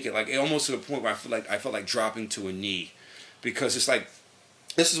not take it. Like, it almost to the point where I felt like dropping to a knee, because it's like.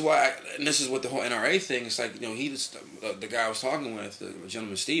 This is why, and this is what the whole NRA thing. It's like, the guy I was talking with, the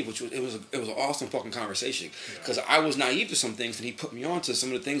gentleman Steve, it was an awesome fucking conversation, because I was naive to some things, and he put me on to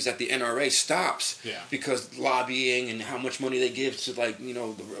some of the things that the NRA stops because lobbying and how much money they give to the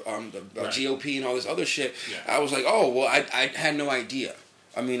GOP and all this other shit. Yeah. I was like, oh well, I had no idea.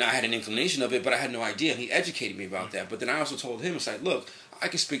 I mean, I had an inclination of it, but I had no idea. And he educated me about that. But then I also told him, it's like, look, I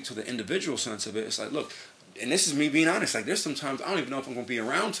can speak to the individual sense of it. It's like, look. And this is me being honest. Like, there's sometimes I don't even know if I'm going to be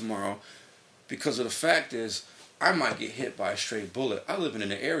around tomorrow, because of the fact is I might get hit by a stray bullet. I live in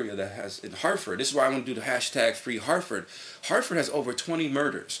an area that has, in Hartford, this is why I want to do the hashtag Free Hartford. Hartford has over 20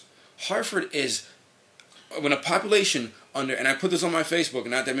 murders. Hartford is, when a population and I put this on my Facebook,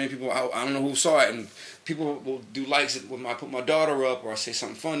 and not that many people, I don't know who saw it, and people will do likes it when I put my daughter up or I say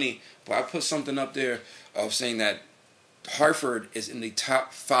something funny, but I put something up there of saying that Hartford is in the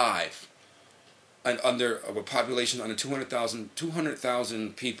top 5 and of a population under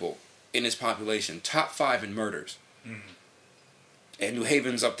 200,000 people in this population, top 5 in murders. Mm-hmm. And New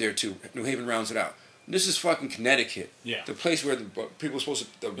Haven's up there too. New Haven rounds it out. This is fucking Connecticut. Yeah. The place where the people are supposed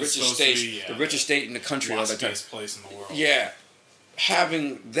to, the richest state in the country. Last place in the world. Yeah.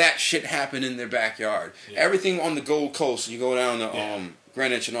 Having that shit happen in their backyard. Yeah. Everything on the Gold Coast, you go down to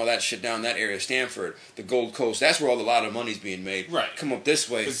Greenwich and all that shit down that area, Stanford, the Gold Coast, that's where a lot of money's being made. Right. Come up this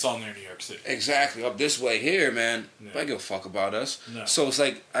way. It's all near New York City. Exactly. Up this way here, man. No. I give a fuck about us. No. So it's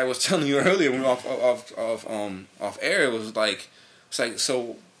like I was telling you earlier when we were off air, it was like, it's like,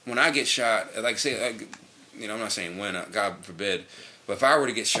 so when I get shot, like say, I'm not saying when, God forbid, but if I were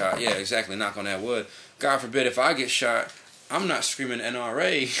to get shot, yeah, exactly, knock on that wood, God forbid, if I get shot, I'm not screaming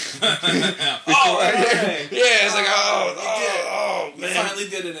NRA. NRA. Yeah, it's like, oh, man. You finally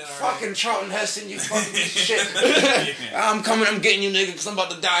did it, NRA. Fucking Charlton Heston, you fucking piece of shit. I'm getting you, nigga, because I'm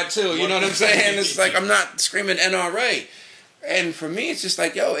about to die too. You know what I'm saying? It's like, I'm not screaming NRA. And for me, it's just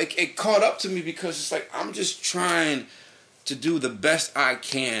like, yo, it caught up to me, because it's like, I'm just trying to do the best I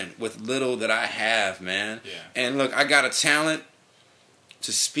can with little that I have, man. Yeah. And look, I got a talent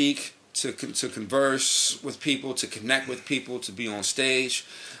to speak, to converse with people, to connect with people, to be on stage,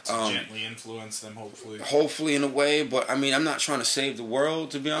 to gently influence them, hopefully in a way. But I mean, I'm not trying to save the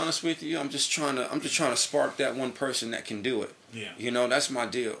world, to be honest with you. I'm just trying to spark that one person that can do it. Yeah. You know, that's my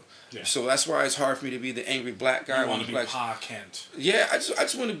deal. Yeah. So that's why it's hard for me to be the angry black guy. You want to be Pa Kent. Yeah, I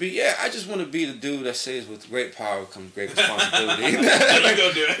just want to be. Yeah, I just want to be the dude that says, "With great power comes great responsibility." You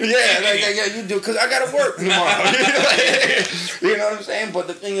go do it. Yeah, you do, because I gotta work tomorrow. You know what I'm saying? But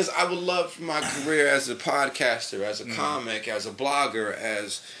the thing is, I would love for my career as a podcaster, as a comic, as a blogger,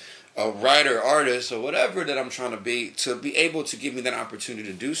 as a writer, artist, or whatever that I'm trying to be able to give me that opportunity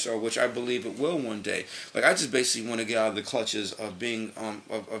to do so, which I believe it will one day. Like, I just basically want to get out of the clutches of being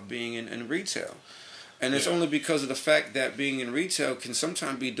in retail. And it's only because of the fact that being in retail can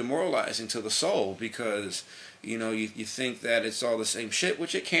sometimes be demoralizing to the soul, because you know, you think that it's all the same shit,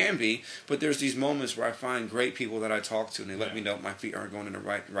 which it can be, but there's these moments where I find great people that I talk to, and they let me know my feet aren't going in the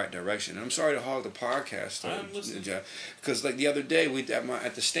right direction. And I'm sorry to hog the podcast, Jeff, because like the other day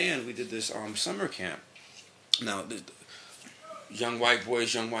at the stand we did this summer camp. Now, the young white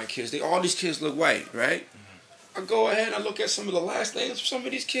boys, young white kids, all these kids look white, right? I go ahead and I look at some of the last names of some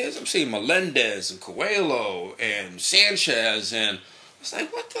of these kids. I'm seeing Melendez and Coelho and Sanchez, and it's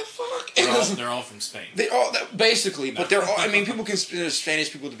like, what the fuck? They're all from Spain. They all basically, but they're all. I mean, people consider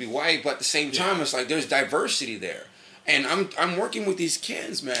Spanish people to be white, but at the same time, it's like there's diversity there. And I'm working with these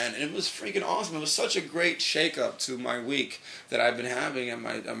kids, man, and it was freaking awesome. It was such a great shakeup to my week that I've been having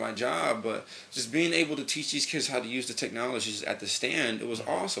at my job. But just being able to teach these kids how to use the technologies at the stand, it was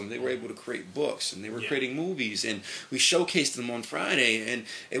awesome. They were able to create books, and they were creating movies, and we showcased them on Friday, and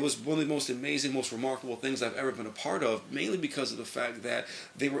it was one of the most amazing, most remarkable things I've ever been a part of, mainly because of the fact that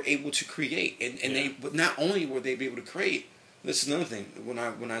they were able to create, but not only were they able to create. This is another thing. When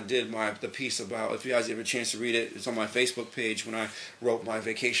I did the piece about, if you guys have a chance to read it, it's on my Facebook page. When I wrote my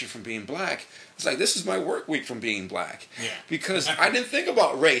vacation from being black, it's like, this is my work week from being black. Yeah. Because I didn't think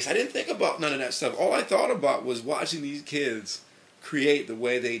about race. I didn't think about none of that stuff. All I thought about was watching these kids create the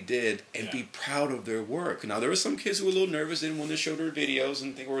way they did and be proud of their work. Now, there were some kids who were a little nervous, didn't want to show their videos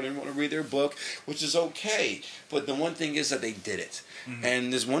and didn't want to read their book, which is okay. But the one thing is that they did it. Mm-hmm.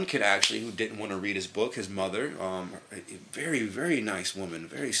 And there's one kid actually who didn't want to read his book. His mother, a very, very nice woman,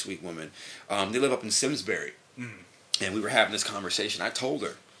 very sweet woman. They live up in Simsbury. Mm-hmm. And we were having this conversation. I told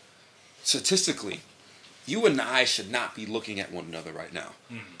her, statistically, you and I should not be looking at one another right now.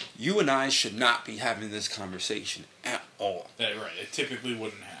 Mm-hmm. You and I should not be having this conversation at all. Right. It typically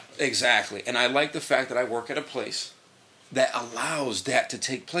wouldn't happen. Exactly. And I like the fact that I work at a place that allows that to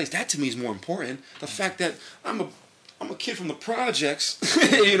take place. That to me is more important. The fact that I'm a kid from the projects,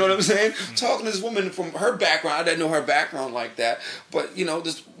 you know what I'm saying? Mm-hmm. Talking to this woman from her background, I didn't know her background like that, but you know,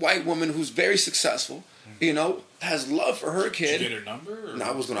 this white woman who's very successful, you know, has love for her kid. Did you get her number? No,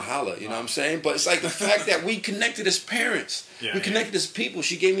 I was gonna holler, you know what I'm saying? But it's like the fact that we connected as parents, we connected as people.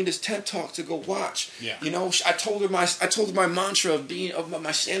 She gave me this TED talk to go watch. Yeah. You know, I told her my mantra of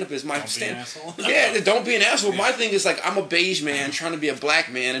my stand up is my stand. Don't be an asshole. Yeah, don't be an asshole. Yeah. My thing is like, I'm a beige man trying to be a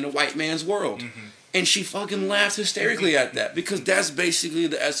black man in a white man's world. Mm-hmm. And she fucking laughed hysterically at that, because that's basically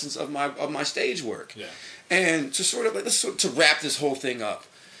the essence of my stage work. Yeah. And to sort of to wrap this whole thing up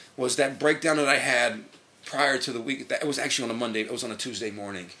was that breakdown that I had prior to the week. It was actually on a Monday. It was on a Tuesday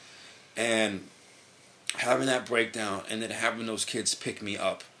morning, and having that breakdown and then having those kids pick me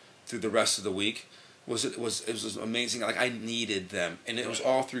up through the rest of the week was amazing. Like, I needed them, and it was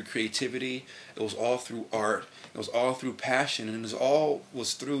all through creativity. It was all through art. It was all through passion, and it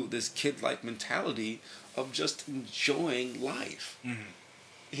was through this kid-like mentality of just enjoying life. Mm-hmm.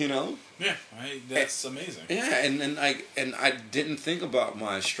 You know? Yeah, that's amazing. Yeah, and I didn't think about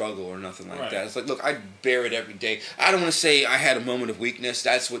my struggle or nothing like that. It's like, look, I bear it every day. I don't want to say I had a moment of weakness.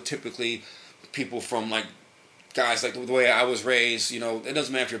 That's what typically people from, like, guys, like the way I was raised, you know, it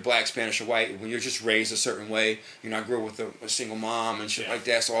doesn't matter if you're black, Spanish, or white. When you're just raised a certain way, you know, I grew up with a single mom and shit like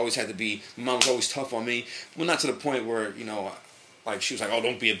that, so I always had to be, my mom was always tough on me. Well, not to the point where, you know, like, she was like, oh,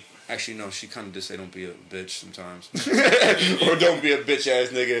 don't be a, actually, no, she kind of did say don't be a bitch sometimes. Or don't be a bitch-ass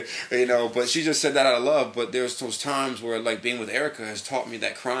nigga, you know, but she just said that out of love. But there's those times where, like, being with Erica has taught me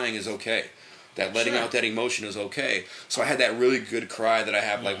that crying is okay. That letting out that emotion is okay. So I had that really good cry that I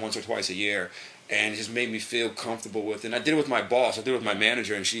have, like, once or twice a year. And it just made me feel comfortable with it. And I did it with my boss. I did it with my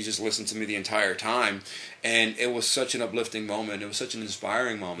manager, and she just listened to me the entire time. And it was such an uplifting moment. It was such an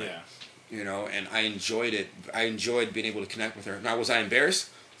inspiring moment. Yeah. You know, and I enjoyed it. I enjoyed being able to connect with her. Now, was I embarrassed?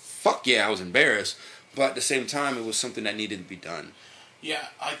 Fuck yeah, I was embarrassed. But at the same time, it was something that needed to be done. Yeah,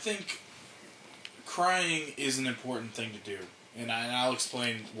 I think crying is an important thing to do. And I'll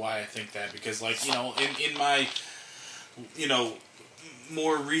explain why I think that. Because, like, you know, in my, you know,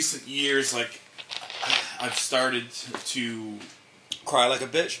 more recent years, like, I've started to cry like a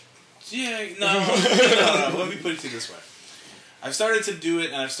bitch. Yeah, no. Let me put it to you this way. I've started to do it,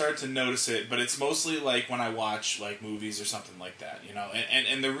 and I've started to notice it, but it's mostly like when I watch like movies or something like that, you know.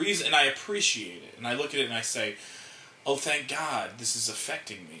 And the reason, and I appreciate it, and I look at it and I say, "Oh, thank God, this is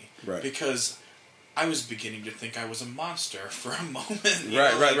affecting me," right? Because I was beginning to think I was a monster for a moment.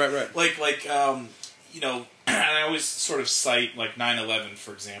 Right. Like you know, and I always sort of cite like 9/11,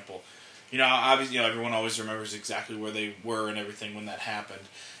 for example. You know, obviously, you know, everyone always remembers exactly where they were and everything when that happened,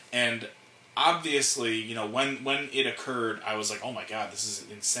 and obviously, you know, when it occurred, I was like, oh my God, this is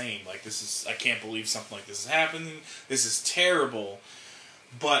insane. Like, I can't believe something like this is happening. This is terrible.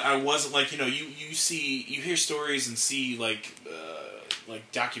 But I wasn't like, you know, you hear stories and see like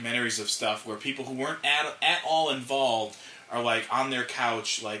documentaries of stuff where people who weren't at all involved are like on their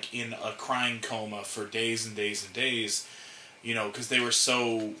couch, like in a crying coma for days and days and days, you know, because they were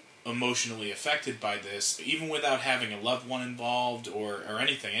so emotionally affected by this, even without having a loved one involved or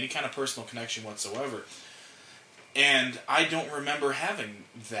anything, any kind of personal connection whatsoever. And I don't remember having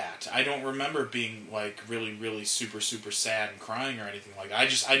that. I don't remember being like really, really super, super sad and crying or anything like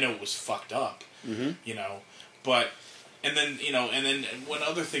that. I know it was fucked up, you know, but, and then when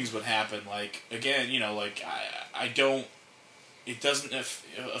other things would happen, like, again, you know, like, I don't, it doesn't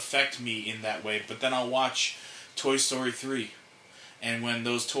affect me in that way, but then I'll watch Toy Story 3. And when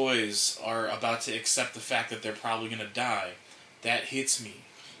those toys are about to accept the fact that they're probably going to die, that hits me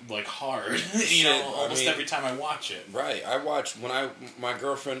like hard. You know, almost every time I watch it. Right. I watched when my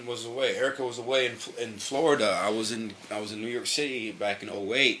girlfriend was away. Erica was away in Florida. I was in New York City back in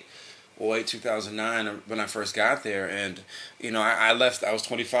 2009 when I first got there, and you know, I left. I was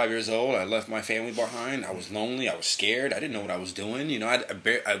 25 years old. I left my family behind. I was lonely. I was scared. I didn't know what I was doing. You know, I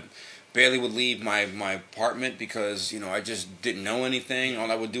barely would leave my apartment because, you know, I just didn't know anything. All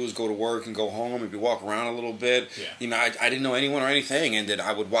I would do is go to work and go home, maybe walk around a little bit. Yeah. You know, I didn't know anyone or anything, and then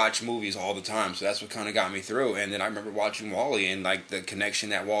I would watch movies all the time. So that's what kind of got me through. And then I remember watching WALL-E and like the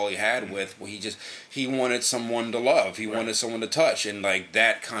connection that WALL-E had with, well, he wanted someone to love. He wanted someone to touch, and like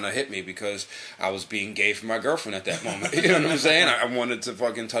that kind of hit me because I was being gay for my girlfriend at that moment. You know what I'm saying? I wanted to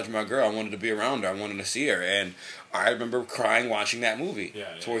fucking touch my girl. I wanted to be around her. I wanted to see her, and I remember crying watching that movie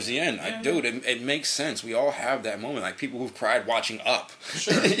towards the end. Dude, it makes sense. We all have that moment. Like people who've cried watching Up.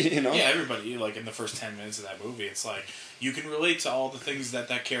 Sure. You know? Yeah, everybody. Like in the first 10 minutes of that movie, it's like you can relate to all the things that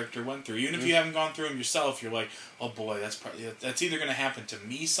character went through. Even if you haven't gone through them yourself, you're like, oh boy, that's either going to happen to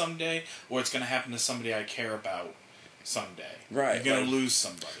me someday or it's going to happen to somebody I care about someday. Right. You're going to lose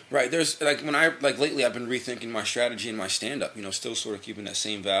somebody. Right. There's lately I've been rethinking my strategy and my stand up, you know, still sort of keeping that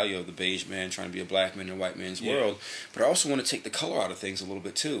same value of the beige man trying to be a black man in a white man's world, but I also want to take the color out of things a little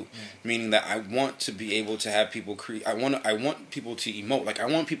bit too. Meaning that I want to be able to have people I want people to emote. Like I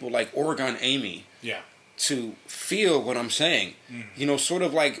want people like Oregon Amy to feel what I'm saying. You know, sort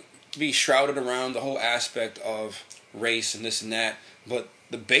of like be shrouded around the whole aspect of race and this and that, but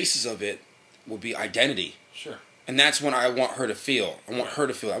the basis of it will be identity. Sure. And that's when I want her to feel. I want her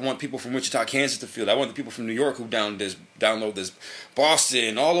to feel. I want people from Wichita, Kansas to feel. I want the people from New York who download this,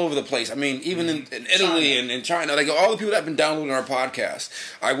 Boston, all over the place. I mean, even in Italy and in China, like all the people that have been downloading our podcast.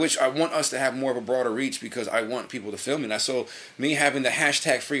 I want us to have more of a broader reach because I want people to feel me. And so me having the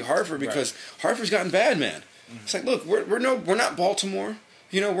hashtag Free Hartford because Hartford's gotten bad, man. It's like, look, we're not Baltimore.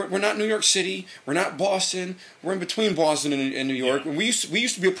 You know, we're not New York City. We're not Boston. We're in between Boston and New York. Yeah. We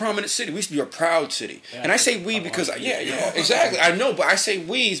used to be a prominent city. We used to be a proud city. Yeah, and I say we because exactly. I know, but I say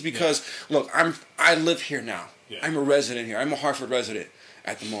we's because look, I live here now. Yeah. I'm a resident here. I'm a Hartford resident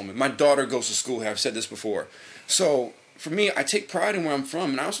at the moment. My daughter goes to school here. I've said this before. So for me, I take pride in where I'm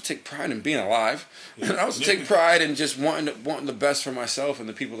from, and I also take pride in being alive. Yeah. And I also take pride in just wanting the best for myself and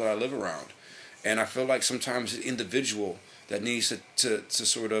the people that I live around. And I feel like sometimes the individual that needs to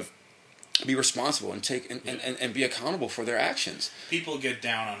sort of be responsible and take and be accountable for their actions. People get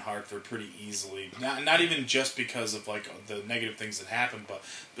down on Hartford pretty easily. Not even just because of like the negative things that happen, but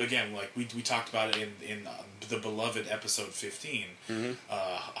again, like we talked about it in the beloved episode 15,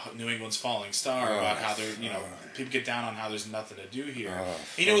 New England's Falling Star, about how they're people get down on how there's nothing to do here.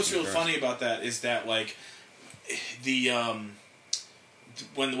 You know what's real funny about that is that like the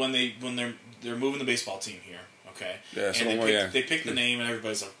when they're moving the baseball team here. Okay. Yeah, and they pick the name, and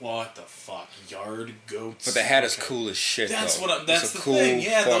everybody's like, "What the fuck, yard goats?" But the hat is cool as shit. That's though. That's the cool thing.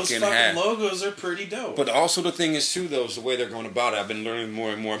 Yeah, those fucking hat. Logos are pretty dope. But also the thing is too, though, is the way they're going about it. I've been learning more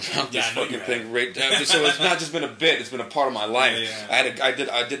and more about this fucking thing. Right, so it's not just been a bit; it's been a part of my life. Yeah.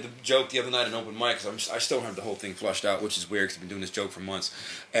 I did the joke the other night in open mic because I still have the whole thing flushed out, which is weird because I've been doing this joke for months.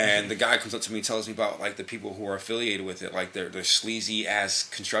 And the guy comes up to me and tells me about like the people who are affiliated with it, like they're sleazy ass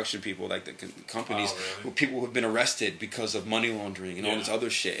construction people, like the companies, people who have been been arrested because of money laundering and all this other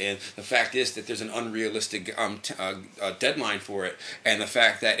shit. And the fact is that there's an unrealistic deadline for it. And the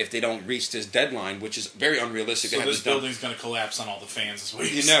fact that if they don't reach this deadline, which is very unrealistic, so this building's going to collapse on all the fans this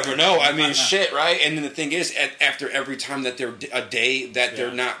week. You never know. I mean, shit, right? And then the thing is, after every time that they're a day that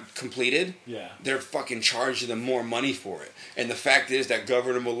they're not completed, they're fucking charging them more money for it. And the fact is that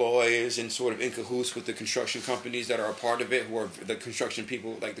Governor Malloy is in sort of in cahoots with the construction companies that are a part of it, who are the construction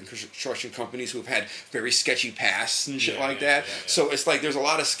people, like the construction companies who have had very sketchy pasts and shit like that. So it's like there's a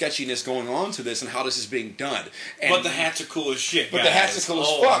lot of sketchiness going on to this and how this is being done. And, but the hats are cool as shit, But the hats are cool as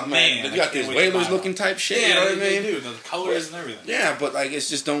fuck, man. You got these Whalers looking type shit, you know what I mean? They do, the colors and everything. Yeah, but like it's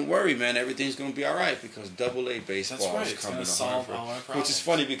just don't worry, man. Everything's going to be all right because AA baseball is coming to Hartford. Which is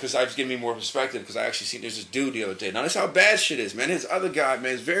funny because I've given me more perspective because I actually seen there's this dude the other day. Now, that's how bad shit is, man. His other guy,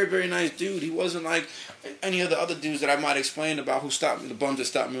 man, is very, very nice dude. He wasn't like any of the other dudes that I might explain about who stopped me, the bums that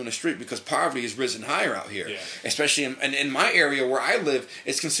stopped me on the street, because poverty has risen higher out here. Especially in my area where I live,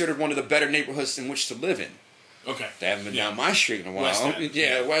 it's considered one of the better neighborhoods in which to live in. Okay. They haven't been down my street in a while. West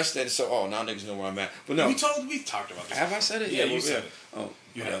End. West End. So, now niggas know where I'm at. But no. We talked about this. Have I said it? Yeah, you said it. Oh,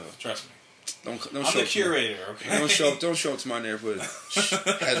 you whatever. have. Trust me. Don't I'm the curator, okay? Don't show up to my neighborhood.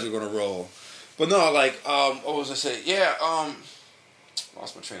 Heads are gonna roll. But no, like, what was I saying? Yeah,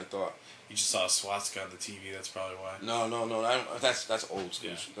 lost my train of thought. You just saw a swastika on the TV. That's probably why. No. That's old school.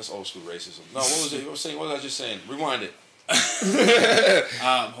 Yeah. That's old school racism. No, what was it? What was I just saying? Rewind it.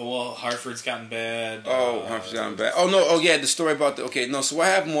 Well, Hartford's gotten bad. Hartford's gotten bad. The story about so what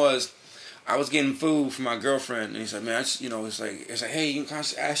happened was I was getting food for my girlfriend, and he's like, man, it's like, hey, you can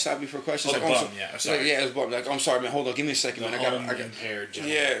stop you for a question? Sorry. It's bum. Like, I'm sorry, man, hold on, give me a second, man. I got impaired.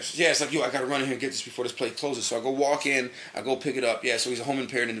 It's like, I gotta run in here and get this before this plate closes. So I go walk in, I go pick it up. Yeah, so he's a home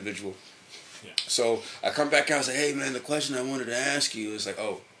impaired individual. Yeah. So I come back out and say, hey, man, the question I wanted to ask you is like,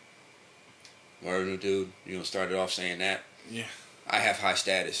 word, dude, started off saying that. Yeah. I have high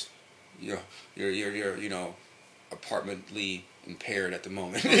status. You're apartmently impaired at the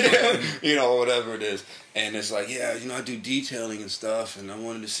moment. Whatever it is. And it's like, I do detailing and stuff, and I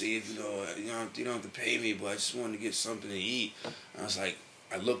wanted to see if, you don't have to pay me, but I just wanted to get something to eat. And I was like,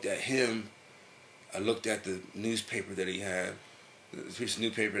 I looked at him, I looked at the newspaper that he had, the piece of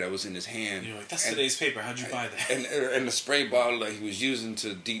newspaper that was in his hand. You're like, that's today's paper. How'd you buy that? And the spray bottle that he was using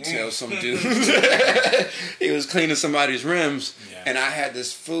to detail some dude. He was cleaning somebody's rims, and I had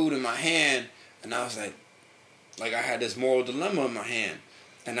this food in my hand, and I was like I had this moral dilemma in my hand.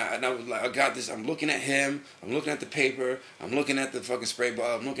 And I was like, I got this. I'm looking at him. I'm looking at the paper. I'm looking at the fucking spray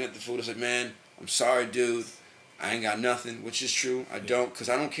bottle. I'm looking at the food. I was like, man, I'm sorry, dude. I ain't got nothing, which is true. I don't, because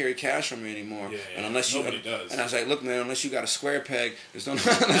I don't carry cash on me anymore. And unless nobody does. And I was like, look, man, unless you got a square peg, there's no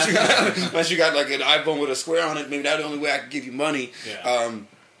unless you got like an iPhone with a square on it, maybe that's the only way I could give you money.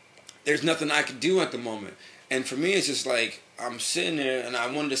 There's nothing I could do at the moment. And for me, it's just like I'm sitting there, and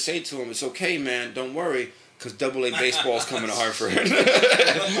I wanted to say to him, it's okay, man, don't worry. Because AA baseball's coming to Hartford. And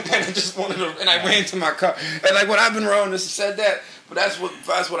I just wanted to, and I ran to my car. And like when I've been rolling this, said that, but that's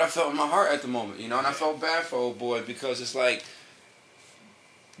what I felt in my heart at the moment, And I felt bad for old boy because it's like,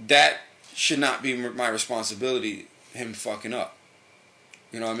 that should not be my responsibility, him fucking up.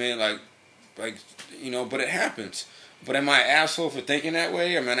 You know what I mean? Like, but it happens. But am I an asshole for thinking that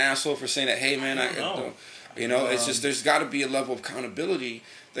way? Am I an asshole for saying that, hey man, I don't. It's just, there's got to be a level of accountability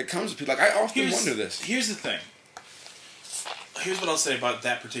that comes with people. Like, I often wonder this. Here's the thing. Here's what I'll say about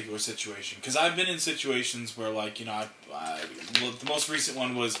that particular situation. Because I've been in situations where, like, the most recent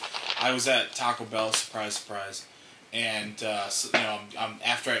one was I was at Taco Bell, surprise, and, I'm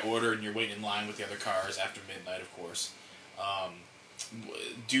after I order and you're waiting in line with the other cars after midnight, of course.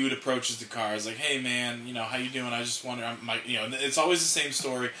 Dude approaches the car. He's like, hey, man, how you doing? I just wonder, it's always the same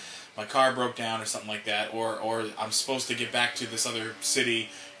story. My car broke down or something like that, or I'm supposed to get back to this other city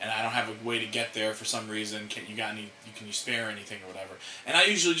and I don't have a way to get there for some reason. Can you spare anything or whatever? And I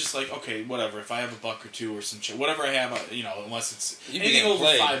usually just like, okay, whatever. If I have $1 or $2 or some shit, whatever I have, unless it's anything over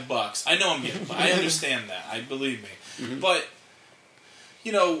 $5, I know I'm getting. I understand that. I believe me, but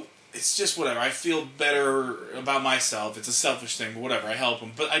it's just whatever. I feel better about myself. It's a selfish thing, but whatever. I help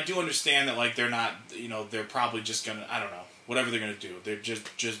them, but I do understand that like they're not. They're probably just gonna. I don't know. Whatever they're gonna do, they're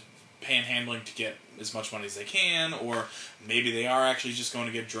just panhandling to get as much money as they can, or maybe they are actually just going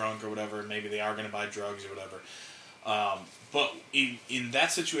to get drunk or whatever. Maybe they are going to buy drugs or whatever. But in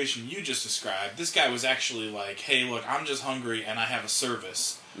that situation you just described, this guy was actually like, "Hey, look, I'm just hungry and I have a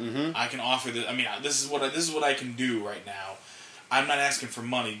service. I can offer this. I mean, this is what I can do right now. I'm not asking for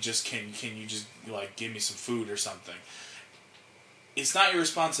money. Just can you just like give me some food or something?" It's not your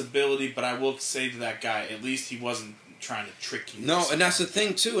responsibility, but I will say to that guy, at least he wasn't trying to trick you. No, and that's the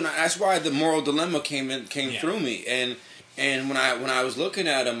thing too, and that's why the moral dilemma came Yeah. through me, and when I was looking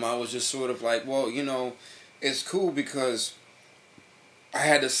at him, I was just sort of like, well, you know, it's cool because I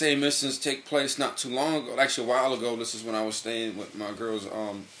had the same instance take place not too long ago, actually a while ago. This is when I was staying with my girl's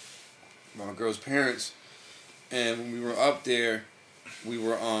parents, and when we were up there, we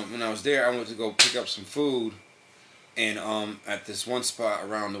were when I was there, I went to go pick up some food, and at this one spot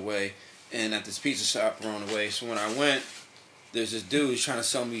around the way, and at this pizza shop around the way. So when I went, there's this dude who's trying to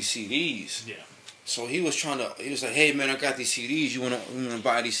sell me CDs. Yeah. So he was like, hey man, I got these CDs. You wanna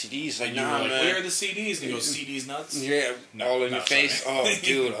buy these CDs? Like, And you nah, were like, man. where are the CDs? And he goes, CDs nuts? Yeah, No, all in no, your face. sorry. Oh,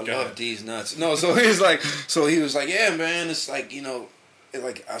 dude, I Go love ahead. these nuts. No, so he was like, yeah, man. It's like, you know, I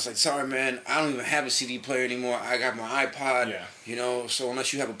was like, sorry, man. I don't even have a CD player anymore. I got my iPod. Yeah. You know, so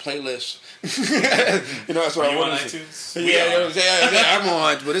unless you have a playoff, you know, that's what Are I you want on to iTunes? yeah, I'm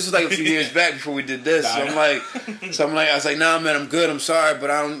on. But this is like a few years back before we did this. So I'm like, I was like, nah, man, I'm good. I'm sorry, but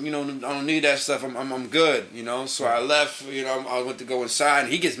I don't need that stuff. I'm good. You know. So I left. You know, I went to go inside,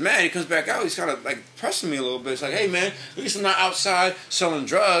 and he gets mad. He comes back out. He's kind of like pressing me a little bit. It's like, hey, man, at least I'm not outside selling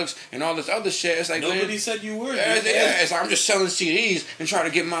drugs and all this other shit. It's like, Nobody man, said you were. yeah, dude. it's like, I'm just selling CDs and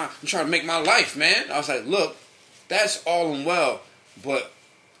trying to make my life, man. I was like, look, that's all and well, but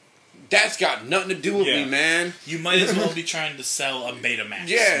that's got nothing to do with Yeah. me, man. You might as well be trying to sell a Betamax.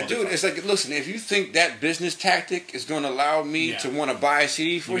 Yeah, dude, motherfucker. it's like, listen, if you think that business tactic is going to allow me Yeah. to want to buy a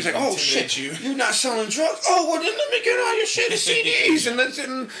CD for you, it's like, oh, Intimidate shit, you. you're not selling drugs? Oh, well, then let me get all your shit of CDs,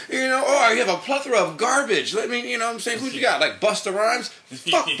 and you know, oh, you have a plethora of garbage. Let me, you know what I'm saying? Who you got, like Busta Rhymes?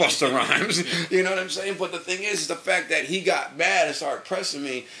 Fuck Busta Rhymes. You know what I'm saying? But the thing is the fact that he got mad and started pressing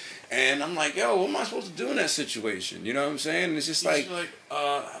me, and I'm like, yo, what am I supposed to do in that situation? You know what I'm saying? It's just like,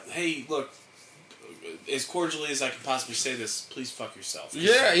 hey, look, as cordially as I can possibly say this, please fuck yourself.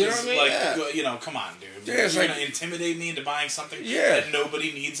 Yeah, you know what I mean? Like, Yeah. you know, come on, dude. Yeah, it's You're like- gonna intimidate me into buying something Yeah. that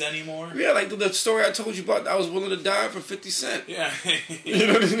nobody needs anymore? yeah, like the story I told you about, I was willing to die for 50 Cent. Yeah. You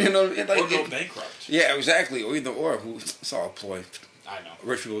know what I mean? Like, Or go bankrupt. yeah, exactly. Or who, it's all a ploy. I know.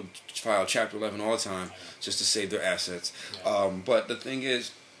 Rich people file Chapter 11 all the time just to save their assets. Yeah. But the thing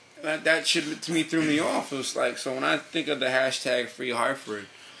is, that shit to me threw me off. It was like, so when I think of the hashtag Free Hartford,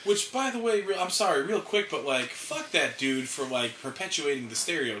 Which, by the way, I'm sorry, real quick, but, like, fuck that dude for, like, perpetuating the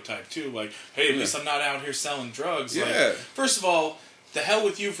stereotype, too. Like, hey, at least I'm not out here selling drugs. Yeah. Like, first of all, the hell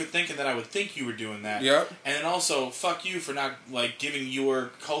with you for thinking that I would think you were doing that. Yep. And then also, fuck you for not, like, giving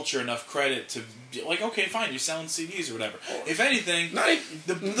your culture enough credit to be, like, okay, fine, you're selling CDs or whatever. If anything, Not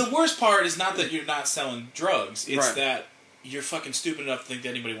the worst part is not that you're not selling drugs. It's Right. that you're fucking stupid enough to think that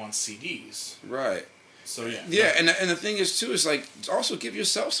anybody wants CDs. right. So, yeah. Yeah, and the thing is, too, is like, also give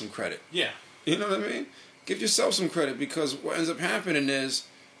yourself some credit. Yeah. You know what I mean? Give yourself some credit, because what ends up happening is,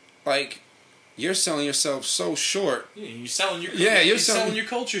 like, you're selling yourself so short. Yeah, you're selling your you're selling selling your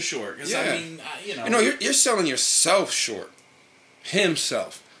culture short. Because Yeah. I mean, you know, You know, you're selling yourself short.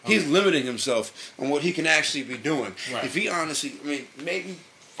 Himself. He's limiting himself on what he can actually be doing. Right. If he honestly, I mean, maybe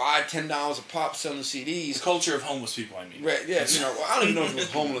 $5-10 a pop selling the CDs. culture of homeless people. I mean, Right, yeah, you know, I don't even know if he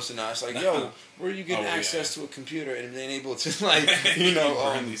was homeless or not. It's like, yo, where are you getting Oh, yeah. access to a computer and then able to, like, you know,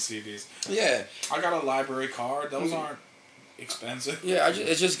 burn these CDs. yeah. I got a library card. Those aren't expensive. Yeah,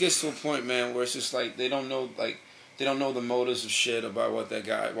 it just gets to a point, man, where it's just like they don't know the motives of shit about why that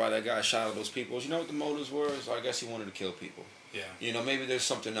guy shot at those people. You know what the motives were? So I guess he wanted to kill people. Yeah, You know, maybe there's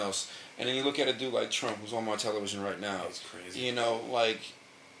something else. And then you look at a dude like Trump, who's on my television right now. that's crazy. You know, like,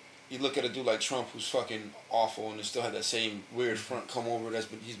 you look at a dude like Trump, who's fucking awful, and still had that same weird front come over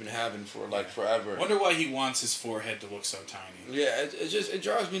he's been having for like forever. Wonder why he wants his forehead to look so tiny. Yeah, it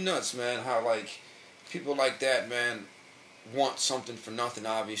drives me nuts, man. How like people like that, man, want something for nothing.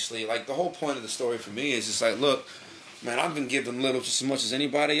 Obviously, like the whole point of the story for me is just like, look, man, I've been given little just as much as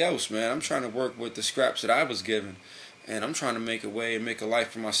anybody else, man. I'm trying to work with the scraps that I was given, and I'm trying to make a way and make a life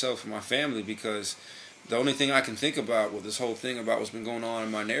for myself and my family, because the only thing I can think about with this whole thing about what's been going on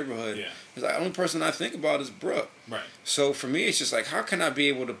in my neighborhood is like, the only person I think about is Brooke. Right. So for me, it's just like, how can I be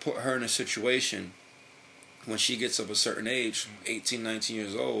able to put her in a situation when she gets of a certain age, 18, 19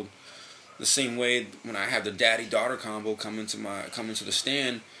 years old, the same way when I have the daddy-daughter combo come into the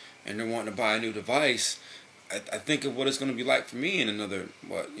stand and they're wanting to buy a new device, I think of what it's going to be like for me in another,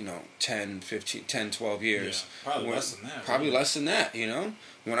 10, 12 years. Yeah, probably less than that. Probably really. less than that, you know?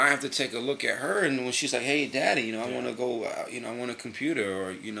 When I have to take a look at her and when she's like, hey, daddy, you know, I want to go, I want a computer,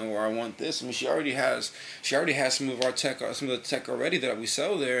 or, you know, or I want this. I mean, she already has some of our tech, some of the tech already that we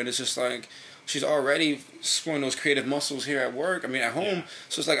sell there, and it's just like, she's already exploring those creative muscles here at work. I mean, at home. Yeah.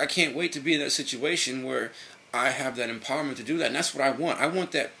 So it's like, I can't wait to be in that situation where I have that empowerment to do that. And that's what I want. I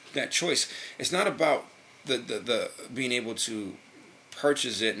want that choice. It's not about the being able to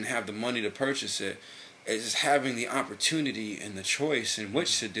purchase it and have the money to purchase it is having the opportunity and the choice in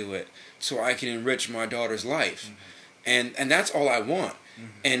which to do it, so I can enrich my daughter's life. And that's all I want.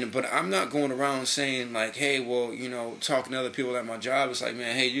 But I'm not going around saying like, hey, well, talking to other people at my job. It's like,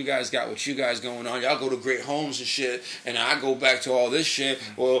 man, hey, you guys got what you guys going on. Y'all go to great homes and shit, and I go back to all this shit.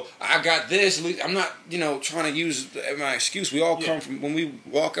 Well, I got this. I'm not, trying to use my excuse. We all come from, when we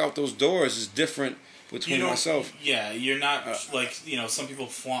walk out those doors, it's different between myself. Yeah, you're not some people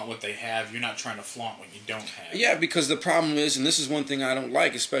flaunt what they have. You're not trying to flaunt what you don't have. Yeah, because the problem is, and this is one thing I don't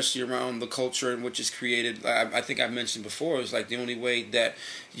like, especially around the culture in which is created. I think I've mentioned before, is like the only way that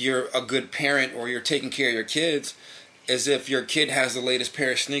you're a good parent or you're taking care of your kids is if your kid has the latest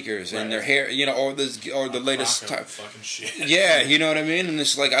pair of sneakers and their hair, or the latest type fucking shit. Yeah, you know what I mean. And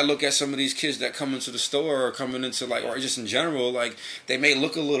it's like I look at some of these kids that come into the store or coming into or just in general, like they may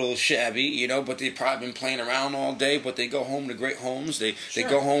look a little shabby, but they've probably been playing around all day. But they go home to great homes. They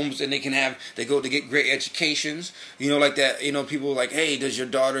go homes and they go to get great educations. Like that. People like, hey, does your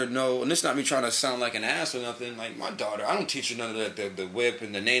daughter know? And this is not me trying to sound like an ass or nothing. Like my daughter, I don't teach her none of the whip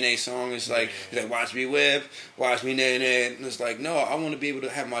and the nay song. It's like watch me whip, watch me nay. And it's like, no, I want to be able to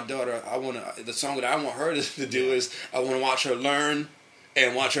have my daughter. The song that I want her to do is I want to watch her learn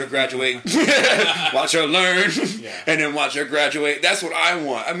and watch her graduate. Watch her learn and then watch her graduate. That's what I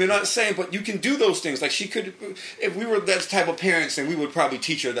want. I mean, I'm not saying, but you can do those things. Like she could, if we were that type of parents, then we would probably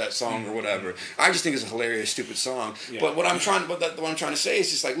teach her that song or whatever. I just think it's a hilarious, stupid song. Yeah. But what I'm trying to say is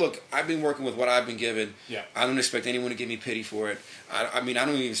just like, look, I've been working with what I've been given. Yeah. I don't expect anyone to give me pity for it. I mean, I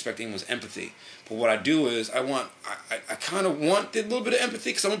don't even expect anyone's empathy. But what I do is I kind of want a little bit of empathy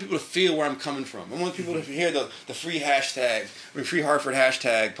because I want people to feel where I'm coming from. I want people to hear the free hashtag, free Hartford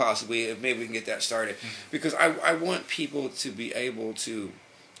hashtag possibly, if maybe we can get that started. Because I want people to be able to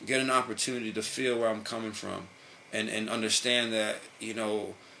get an opportunity to feel where I'm coming from and understand that,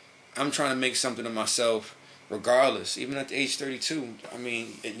 I'm trying to make something of myself regardless. Even at the age 32, I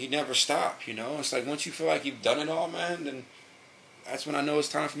mean, you never stop, It's like once you feel like you've done it all, man, then that's when I know it's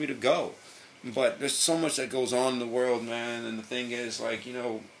time for me to go. But there's so much that goes on in the world, man. And the thing is, like,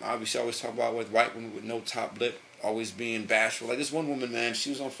 obviously I always talk about with white women with no top lip always being bashful. Like this one woman, man,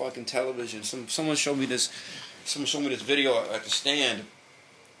 she was on fucking television. Someone showed me this video at the stand.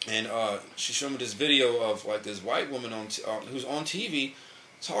 And she showed me this video of like this white woman who's on TV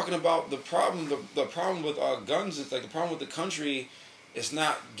talking about the problem with guns. Is like the problem with the country is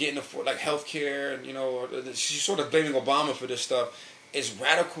not getting like health care and or she's sort of blaming Obama for this stuff. Is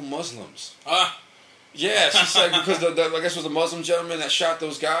radical Muslims. Yeah, it's just like because I guess it was a Muslim gentleman that shot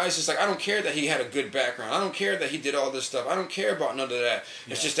those guys. It's like I don't care that he had a good background. I don't care that he did all this stuff. I don't care about none of that.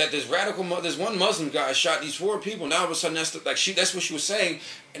 Yeah. It's just that there's one Muslim guy shot these 4 people. Now all of a sudden that's what she was saying,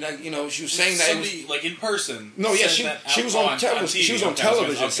 and she was saying that somebody like in person. No, yeah, she was on television. She was on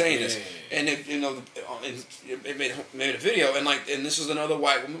television saying this, and it made a video, and this was another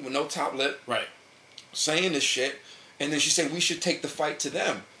white woman with no top lip, right, saying this shit. And then she said, we should take the fight to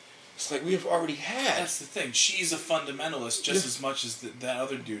them. It's like we've already had. That's the thing. She's a fundamentalist just as much as that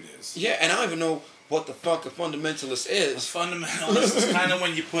other dude is. Yeah, and I don't even know what the fuck a fundamentalist is. A fundamentalist is kind of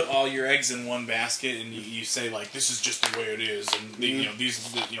when you put all your eggs in one basket and you say, like, this is just the way it is. And, we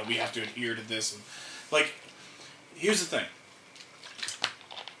have to adhere to this. And, like, here's the thing.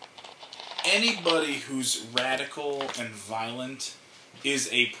 Anybody who's radical and violent is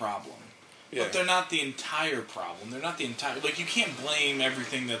a problem. Yeah. But they're not the entire problem. They're not the entire... Like, you can't blame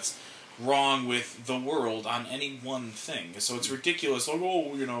everything that's wrong with the world on any one thing. So it's ridiculous. Like,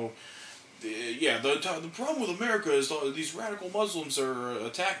 the problem with America is these radical Muslims are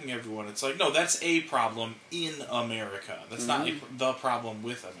attacking everyone. It's like, no, that's a problem in America. That's not the problem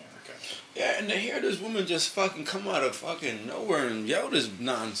with America. Yeah, and to hear this woman just fucking come out of fucking nowhere and yell this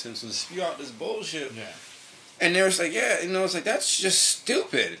nonsense and spew out this bullshit. Yeah. And there's like, it's like, that's just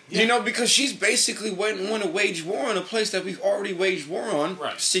stupid. Yeah. Because she's basically want to wage war on a place that we've already waged war on,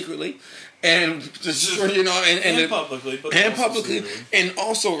 right, secretly. And, and publicly. But and publicly. Secretly. And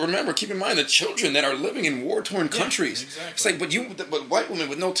also, remember, keep in mind the children that are living in war-torn countries. Exactly. It's like, but white women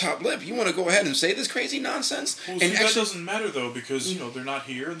with no top lip, you want to go ahead and say this crazy nonsense? Well, and that doesn't matter, though, because, they're not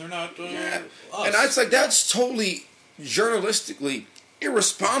here and they're not us. And it's like, that's totally journalistically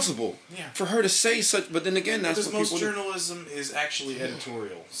irresponsible for her to say such, but then again, that's because most journalism is actually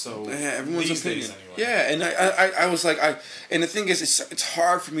editorial. So everyone's these opinion. Days anyway. Yeah, and I was like, and the thing is, it's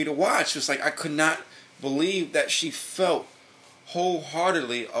hard for me to watch. It's like I could not believe that she felt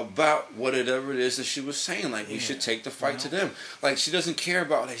wholeheartedly about whatever it is that she was saying. Like, we should take the fight to them. Like, she doesn't care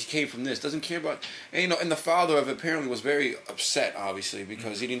about that she came from this. Doesn't care about, and, you know, and the father of it apparently was very upset, obviously,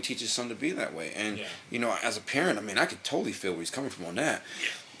 because he didn't teach his son to be that way. And, you know, as a parent, I mean, I could totally feel where he's coming from on that.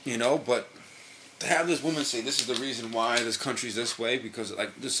 You know, but to have this woman say this is the reason why this country's this way, because,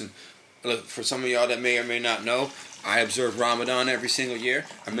 like, listen, for some of y'all that may or may not know, I observe Ramadan every single year.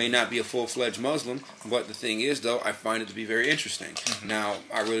 I may not be a full-fledged Muslim, but the thing is, though, I find it to be very interesting. Now,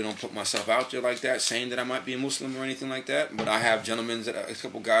 I really don't put myself out there like that, saying that I might be a Muslim or anything like that, but I have gentlemen, a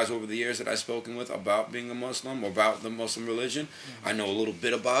couple guys over the years that I've spoken with about being a Muslim, or about the Muslim religion. I know a little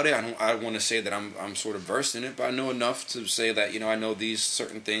bit about it. I don't want to say that I'm sort of versed in it, but I know enough to say that, you know, I know these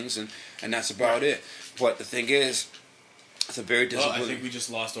certain things, and that's about it. But the thing is, it's a very disciplined. Well, I think we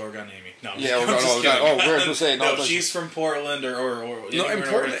just lost Oregon Amy. No, we're going to say no. She's from Portland or no, in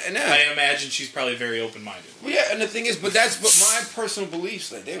Portland. And I imagine she's probably very open-minded. Well, yeah, and the thing is, but that's my personal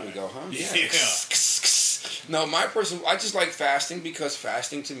beliefs. Like, there we go, huh? Yeah. No, I just like fasting because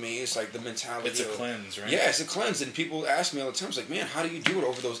fasting to me is like the mentality. It's a cleanse, right? Yeah, it's a cleanse, and people ask me all the time, it's like, man, how do you do it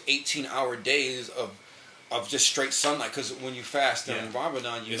over those 18-hour days of just straight sunlight? Because when you fast during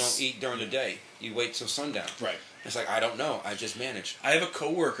Ramadan, you don't eat during the day. You wait till sundown. Right. It's like, I don't know. I just manage. I have a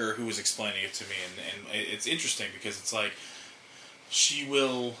coworker who was explaining it to me, and it's interesting because it's like she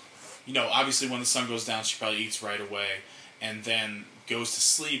will, you know, obviously when the sun goes down, she probably eats right away, and then goes to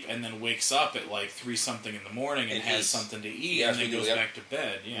sleep, and then wakes up at like 3-something in the morning and has something to eat, and then goes back to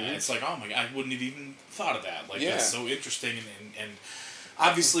bed. Yeah, it's like, oh my God, I wouldn't have even thought of that. Like, that's so interesting, and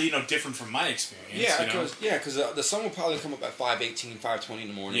obviously, you know, different from my experience. Yeah, because the sun will probably come up at 5:18, 5:20 in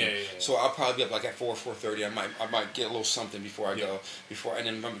the morning. Yeah. So I'll probably be up like at 4:30. I might get a little something before I go, and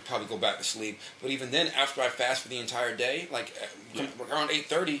then probably go back to sleep. But even then, after I fast for the entire day, like around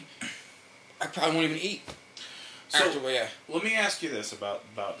 8:30, I probably won't even eat. So let me ask you this about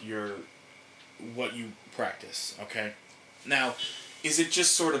what you practice. Okay, now. Is it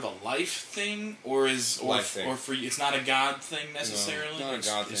just sort of a life thing, or for you, it's not a God thing necessarily? No, not a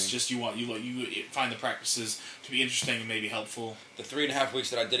God thing. It's just you find the practices to be interesting and maybe helpful. The 3.5 weeks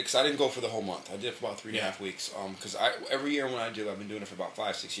that I did, because I didn't go for the whole month. I did it for about 3.5 weeks. Because every year when I do, I've been doing it for about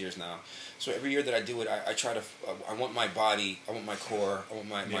 5-6 years now. So every year that I do it, I try to. I want my body, I want my core, I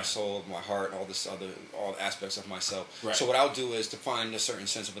want my soul, my heart, all aspects of myself. Right. So what I'll do is to find a certain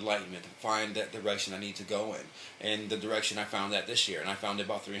sense of enlightenment, to find that direction I need to go in, and the direction I found that this year, and I found it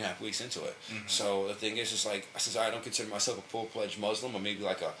about 3.5 weeks into it. So the thing is, just like, since I don't consider myself a full-fledged Muslim, or maybe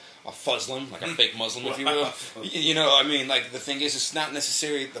like a fuzzlim, like a fake Muslim, if you will. You know, I mean, like, the thing is, it's not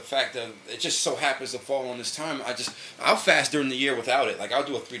necessarily the fact that it just so happens to fall on this time. I'll fast during the year without it. Like, I'll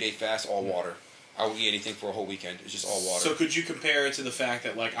do a 3-day fast, all water. I won't eat anything for a whole weekend. It's just all water. So could you compare it to the fact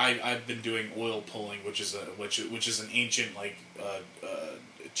that, like, I've been doing oil pulling, which is an ancient, like,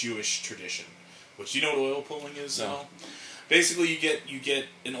 Jewish tradition. Which, you know what oil pulling is? No. Basically, you get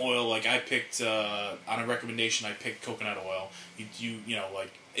an oil. Like, I picked on a recommendation. I picked coconut oil.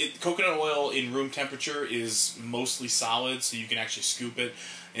 Coconut oil in room temperature is mostly solid, so you can actually scoop it,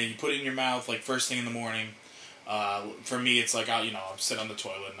 and you put it in your mouth like first thing in the morning. For me, it's like I'll sit on the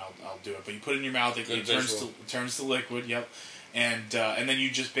toilet and I'll do it. But you put it in your mouth, it turns to liquid. Yep, and then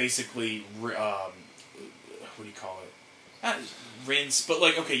you just basically what do you call it? Rinse, but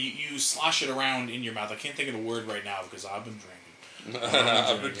like, okay, you slosh it around in your mouth. I can't think of the word right now because I've been drinking.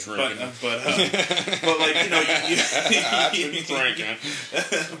 I've been drinking. But like, you know, I've been drinking.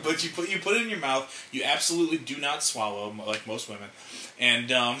 But you put it in your mouth. You absolutely do not swallow, like most women, and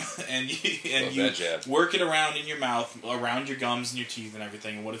you work it around in your mouth, around your gums and your teeth and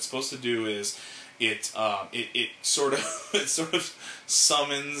everything. And what it's supposed to do is it sort of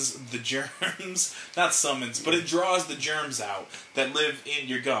summons the germs, not summons, but it draws the germs out that live in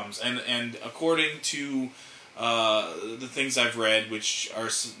your gums. And according to the things I've read, which are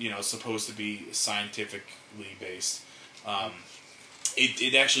supposed to be scientifically based,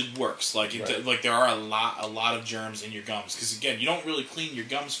 it actually works. Like like there are a lot of germs in your gums, because again, you don't really clean your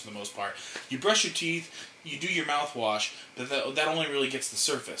gums for the most part. You brush your teeth, you do your mouthwash, but that only really gets the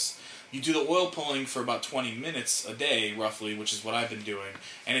surface. You do the oil pulling for about 20 minutes a day, roughly, which is what I've been doing.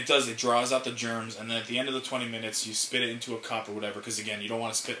 And it draws out the germs, and then at the end of the 20 minutes, you spit it into a cup or whatever, because again, you don't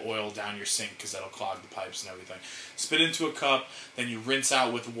want to spit oil down your sink, because that'll clog the pipes and everything. Spit it into a cup, then you rinse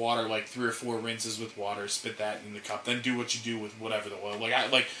out with water, like 3 or 4 rinses with water, spit that in the cup, then do what you do with whatever the oil. I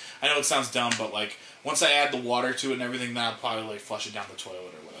know it sounds dumb, but like, once I add the water to it and everything, then I'll probably like flush it down the toilet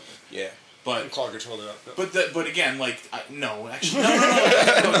or whatever. Yeah. But clog your toilet up. But again, like no. I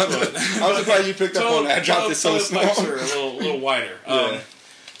was surprised you picked up on that. I dropped it so small. Pipes are a little wider. Yeah.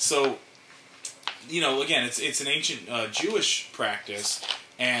 So again, it's an ancient Jewish practice,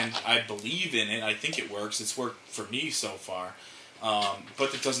 and I believe in it. I think it works. It's worked for me so far.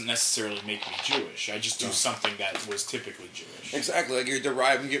 But it doesn't necessarily make me Jewish. I just do something that was typically Jewish. Exactly, like you're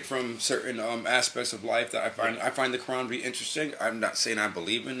deriving it from certain aspects of life that I find the Quran to be interesting. I'm not saying I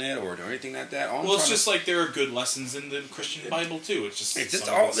believe in it or anything like that. Well, it's just like there are good lessons in the Christian Bible too. It's just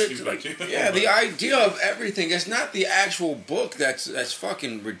all like, the idea of everything. It's not the actual book that's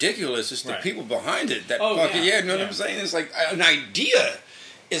fucking ridiculous. It's the people behind it that fucking you know what I'm saying? It's like an idea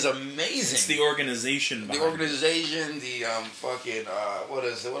is amazing. It's the organization. The organization, the fucking what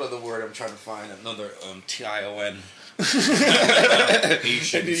are the word I'm trying to find? Another TION.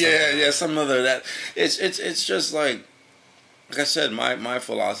 Some other that. It's just like I said, my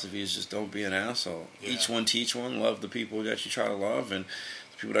philosophy is just don't be an asshole. Yeah. Each one teach one. Love the people that you try to love, and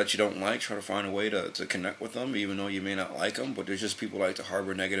people that you don't like, try to find a way to connect with them, even though you may not like them. But there's just people like to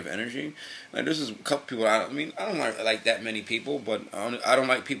harbor negative energy. Like this is a couple people. I don't like that many people, but I don't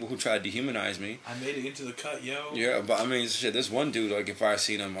like people who try to dehumanize me. I made it into the cut, yo. Yeah, but shit. This one dude, like if I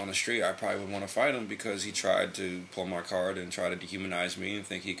seen him on the street, I probably would want to fight him because he tried to pull my card and try to dehumanize me and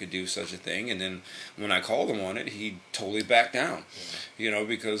think he could do such a thing. And then when I called him on it, he totally backed down. Yeah.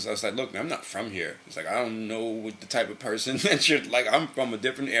 Because I was like, look, man, I'm not from here. It's like I don't know what the type of person that you're like. I'm from a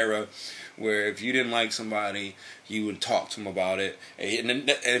different era where if you didn't like somebody, you would talk to them about it, and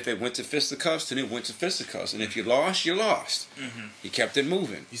if it went to fisticuffs, then it went to fisticuffs, and if you lost, you lost. Mm-hmm. You kept it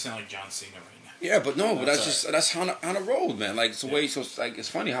moving. You sound like John Cena right now. Yeah, but no, that's how it rolled, man. Like it's the way. So it's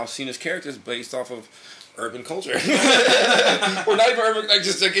funny how Cena's character is based off of urban culture, or not even urban, like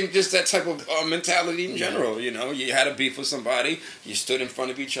just that type of mentality in general. You had a beef with somebody, you stood in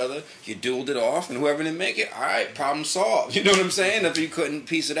front of each other, you dueled it off, and whoever didn't make it, all right, problem solved. You know what I'm saying? If you couldn't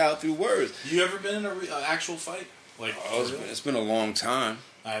piece it out through words. You ever been in an actual fight? Like, it's been a long time.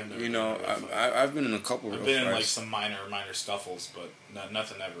 I've never. I've been in a couple. I've been in like some minor scuffles, but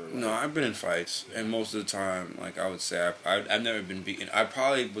nothing ever. Really. No, I've been in fights, and most of the time, like I would say, I've never been beaten. I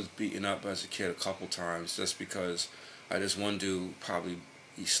probably was beaten up as a kid a couple times, just because this one dude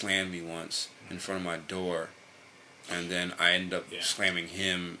he slammed me once in front of my door, and then I ended up slamming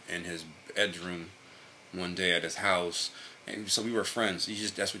him in his bedroom one day at his house, and so we were friends.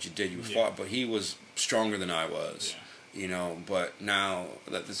 That's what you did. You fought, but he was stronger than I was. Yeah. But now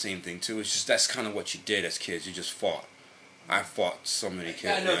that the same thing too. It's just that's kind of what you did as kids. You just fought. I fought so many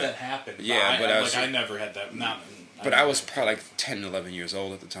kids. I know that happened. Yeah, but I never had that. But I was probably like 10, 11 years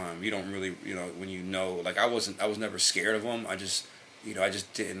old at the time. You don't really, when like I was never scared of them. I just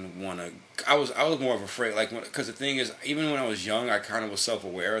didn't want to. I was more of afraid, like because the thing is, even when I was young, I kind of was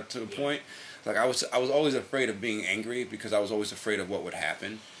self-aware to a point. Like I was always afraid of being angry because I was always afraid of what would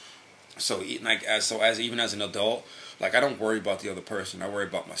happen. So even as an adult, like I don't worry about the other person. I worry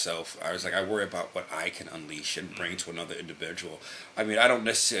about myself. I worry about what I can unleash and bring to another individual. I don't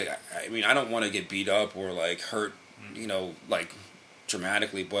necessarily. I don't want to get beat up or like hurt, like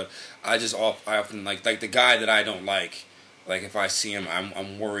dramatically. But I often like the guy that I don't like. Like if I see him,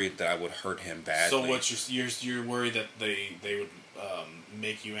 I'm worried that I would hurt him badly. So what's you're worried that they would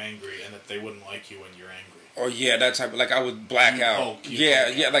make you angry and that they wouldn't like you when you're angry. Or that type of, like I would black out.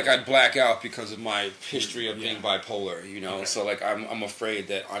 Like I'd black out because of my history of being bipolar, Okay. So like I'm afraid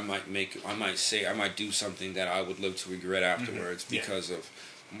that I might do something that I would live to regret afterwards because of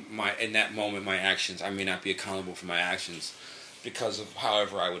in that moment my actions. I may not be accountable for my actions because of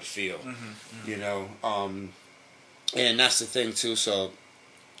however I would feel. And that's the thing too. So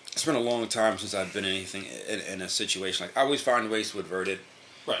it's been a long time since I've been in a situation like I always find ways to avert it.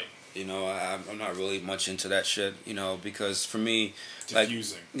 Right. I'm not really much into that shit, because for me,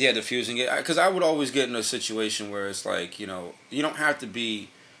 diffusing. Diffusing it. Because I would always get in a situation where it's like, you don't have to be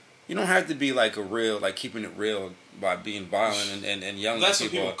like keeping it real by being violent and yelling at people. That's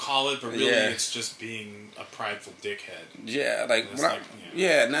what people call it, but really it's just being a prideful dickhead.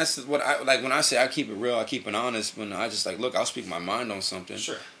 Yeah, and that's what I like when I say I keep it real, I keep it honest. When I just look, I'll speak my mind on something.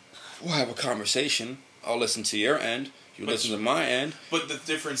 Sure. We'll have a conversation. I'll listen to your end. You listen to my end. But the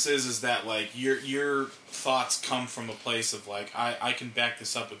difference is that like your thoughts come from a place of like I can back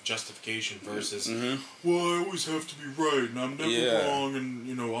this up with justification versus well, I always have to be right and I'm never wrong and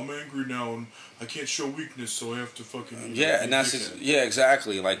I'm angry now and I can't show weakness so I have to fucking and that's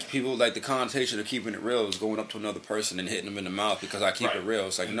exactly like people like the connotation of keeping it real is going up to another person and hitting them in the mouth because I keep it real.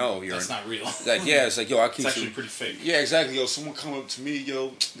 It's like that's not real. Like it's like I keep it's actually pretty fake. Yeah, exactly. Someone come up to me,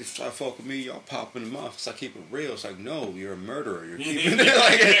 they try to fuck with me, y'all pop in the mouth. It's like I keep it real. It's like no, you're a murderer. You're keeping it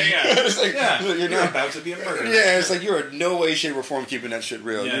it's like you're not about to to be a murderer. Yeah, it's like you're in no way, shape, or form keeping that shit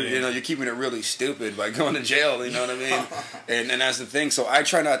real. Yeah, You know, you're keeping it really stupid by going to jail. You know what I mean? and that's the thing. So I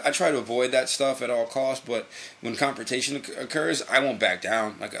try to avoid that stuff at all costs. But when confrontation occurs, I won't back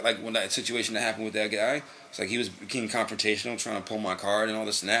down. Like when that situation that happened with that guy. It's like he was being confrontational, trying to pull my card and all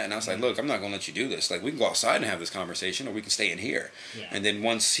this and that. And I was like, look, I'm not going to let you do this. Like, we can go outside and have this conversation, or we can stay in here. Yeah. And then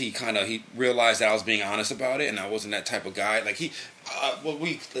once he realized that I was being honest about it and I wasn't that type of guy, like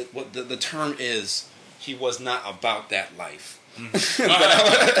what the term is, he was not about that life.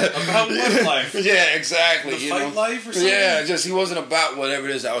 About what life? Yeah, exactly. The fight life or something? Yeah, just he wasn't about whatever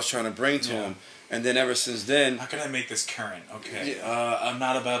it is I was trying to bring to him. And then ever since then... How can I make this current? Okay. I'm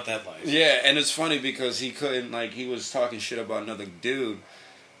not about that life. Yeah, and it's funny because he couldn't, like, he was talking shit about another dude,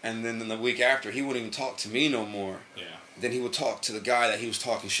 and then the week after, he wouldn't even talk to me no more. Yeah. Then he would talk to the guy that he was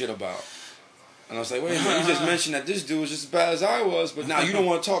talking shit about. And I was like, wait a minute, you just mentioned that this dude was just as bad as I was, but now you don't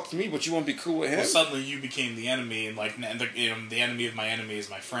want to talk to me, but you want to be cool with him? Well, suddenly you became the enemy, and like, the enemy of my enemy is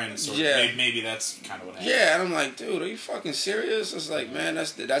my friend, so maybe that's kind of what happened. Yeah, and I'm like, dude, are you fucking serious? It's like, man,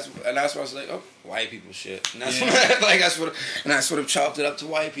 that's why I was like, oh, white people shit. And that's what I sort of chopped it up to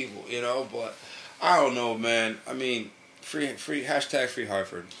white people, you know, but I don't know, man. I mean, free hashtag free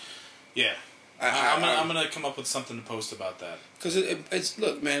Hartford. Yeah. I'm gonna come up with something to post about that. Because it's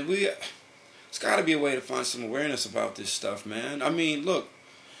look, man, it's got to be a way to find some awareness about this stuff, man. I mean, look,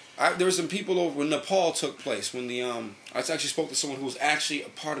 there were some people over when Nepal took place. When I actually spoke to someone who was actually a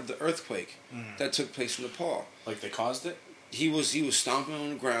part of the earthquake that took place in Nepal. Like they caused it? He was stomping on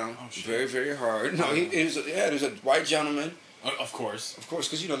the ground very, very hard. No, there's a white gentleman. Of course,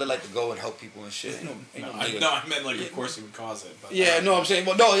 because they like to go and help people and shit. I meant like, of course, it would cause it. But, I'm saying,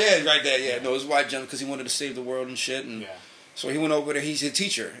 well, no, yeah, right there, yeah, no, it was a white gentleman because he wanted to save the world and shit, and so he went over there. He's a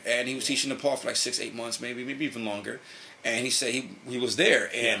teacher, and he was teaching Nepal for like 6-8 months, maybe even longer. And he said he was there,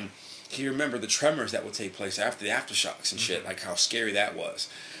 and he remembered the tremors that would take place after the aftershocks and shit, like how scary that was.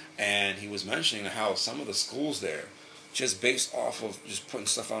 And he was mentioning how some of the schools there, just based off of just putting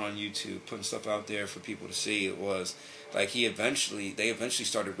stuff out on YouTube, putting stuff out there for people to see, it was like they eventually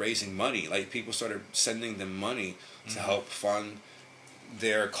started raising money. Like people started sending them money to help fund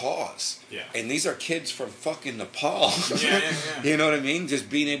their cause. Yeah. And these are kids from fucking Nepal. Yeah. You know what I mean? Just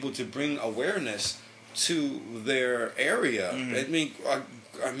being able to bring awareness to their area.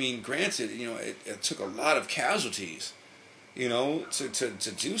 I mean, granted, it took a lot of casualties,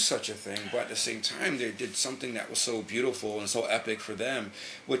 to do such a thing, but at the same time, they did something that was so beautiful and so epic for them,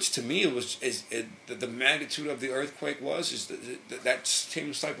 which to me the magnitude of the earthquake that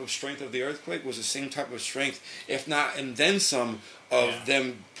same type of strength of the earthquake was the same type of strength, if not and then some, of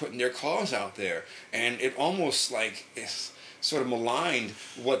them putting their cause out there, and it almost like it's sort of maligned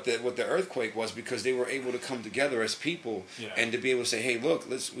what the earthquake was, because they were able to come together as people and to be able to say, hey, look,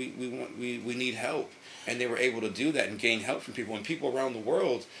 we need help. And they were able to do that and gain help from people. And people around the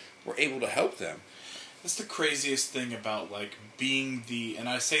world were able to help them. That's the craziest thing about, like, being and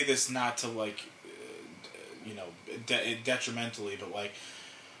I say this not to, like, detrimentally, but, like,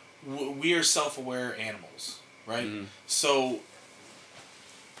 we are self-aware animals, right? Mm-hmm. So,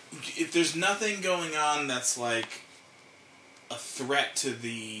 if there's nothing going on that's, like, a threat to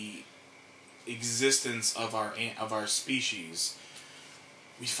the existence of our species,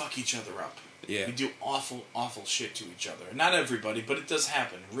 we fuck each other up. Yeah. We do awful, awful shit to each other. Not everybody, but it does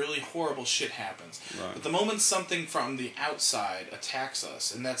happen. Really horrible shit happens. Right. But the moment something from the outside attacks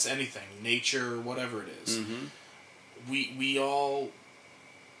us, and that's anything, nature, whatever it is, we all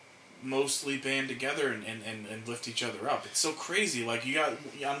mostly band together and lift each other up. It's so crazy. Like, you got,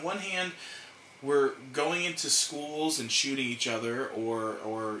 on one hand, we're going into schools and shooting each other,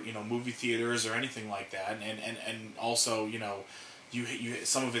 or movie theaters or anything like that, and also, You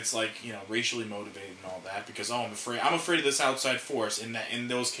some of it's like, racially motivated and all that, because I'm afraid of this outside force, in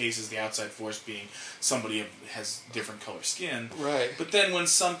those cases the outside force being somebody who has different color skin. Right. But then when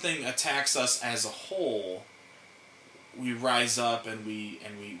something attacks us as a whole, we rise up and we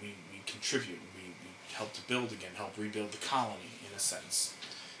contribute. We help to build again, help rebuild the colony in a sense.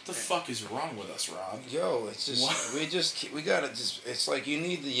 What the fuck is wrong with us, Rob? Yo, it's just we gotta just. It's like you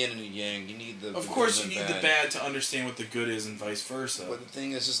need the yin and the yang. You need the. Of course, you need the bad to understand what the good is, and vice versa. But the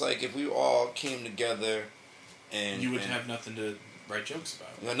thing is, it's like if we all came together, and you would have nothing to write jokes about.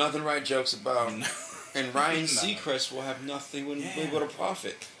 You got nothing to write jokes about, and Ryan Seacrest will have nothing when we go to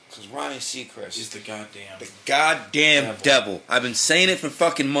profit. Because Ryan Seacrest is the goddamn devil. I've been saying it for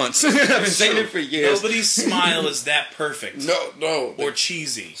fucking months. I've been saying it for years. Nobody's smile is that perfect. No. Or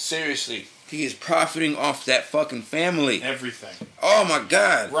cheesy. Seriously. He is profiting off that fucking family. Everything. Oh my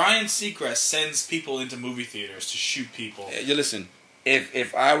God. Ryan Seacrest sends people into movie theaters to shoot people. You listen,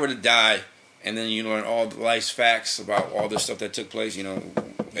 if I were to die and then you learn all the life's facts about all this stuff that took place.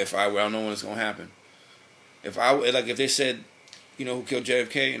 If I don't know when it's gonna happen. If they said, who killed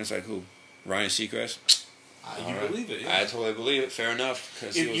JFK, and it's like who, Ryan Seacrest. You believe it? Yeah. I totally believe it. Fair enough,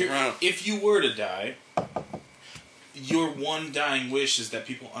 because he was around. If you were to die, your one dying wish is that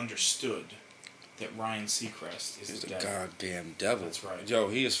people understood that Ryan Seacrest is the devil. Goddamn devil. That's right. Yo,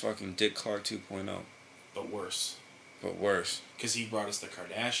 he is fucking Dick Clark 2.0. But worse. Because he brought us the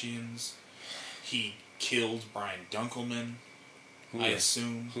Kardashians. He killed Brian Dunkelman. I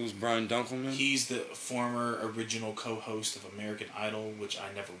assume. Who's Brian Dunkelman? He's the former original co-host of American Idol, which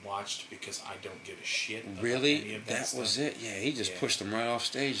I never watched because I don't give a shit about any of that stuff. Was it? Yeah, he just pushed him right off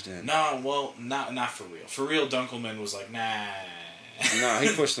stage then. No, well, not for real. For real, Dunkelman was like, nah. No,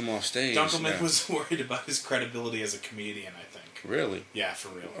 he pushed him off stage. Dunkelman was worried about his credibility as a comedian, I think. Really? Yeah, for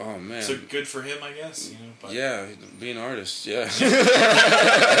real. Oh, man. So good for him, I guess. But. Yeah, be an artist, yeah.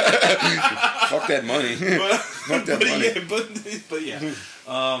 Fuck that money. Fuck that money. Yeah,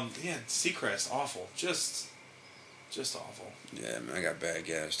 Seacrest, awful. Just awful. Yeah, man, I got bad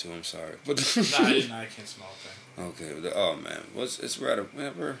gas too. I'm sorry, but no, I didn't. I can't smell a thing. Okay. Oh man,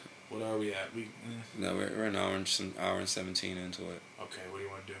 we're. What are we at? No, we're an hour and 17 into it. Okay, what do you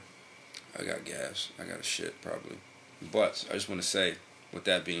want to do? I got gas. I got a shit probably, but I just want to say, with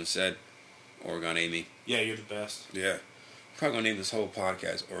that being said, Oregon Amy. Yeah, you're the best. Yeah, probably gonna name this whole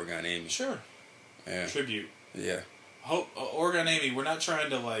podcast Oregon Amy. Sure. Yeah. Tribute. Yeah. Oregon Amy, we're not trying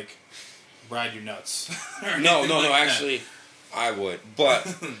to ride your nuts. No. Actually, I would,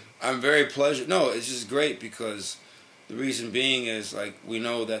 but I'm very pleasure. No, it's just great because the reason being is we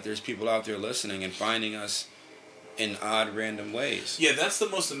know that there's people out there listening and finding us in odd, random ways. Yeah, that's the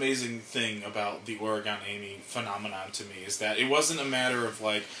most amazing thing about the Oregon Amy phenomenon to me is that it wasn't a matter of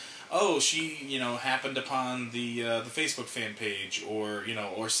she happened upon the Facebook fan page or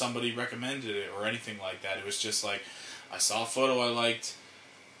somebody recommended it or anything like that. It was just I saw a photo I liked,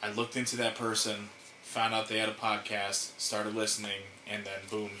 I looked into that person, found out they had a podcast, started listening, and then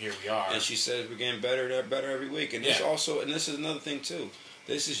boom, here we are. And she says we're getting better every week. And this is another thing too.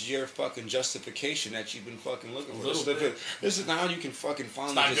 This is your fucking justification that you've been fucking looking for. This is now you can fucking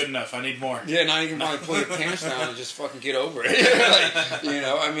finally. It's not good enough. I need more. Yeah, now you can finally pull your pants down and just fucking get over it.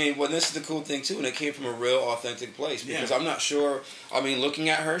 This is the cool thing too, and it came from a real, authentic place. Because I'm not sure. Looking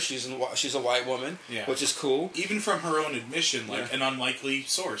at her, she's a white woman, which is cool. Even from her own admission, an unlikely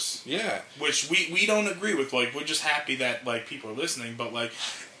source. Yeah. Which we don't agree with. We're just happy that people are listening, but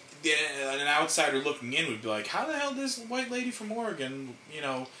an outsider looking in would be like, how the hell does a white lady from Oregon,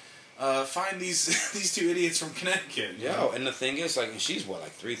 find these two idiots from Connecticut? And the thing is, she's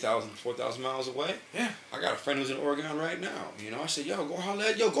 3,000, 4,000 miles away? Yeah. I got a friend who's in Oregon right now. I said, go holler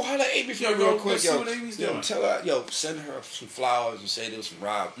at Amy for real quick. See what Amy's doing. Tell her, send her some flowers and say there was some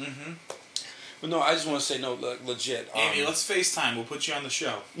Rob. Mm-hmm. But no, I just want to say, legit. Amy, let's FaceTime. We'll put you on the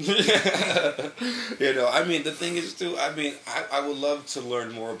show. The thing is, too, I would love to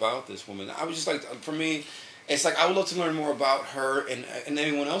learn more about this woman. I was just for me, it's I would love to learn more about her and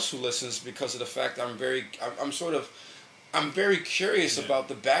anyone else who listens because of the fact I'm very curious about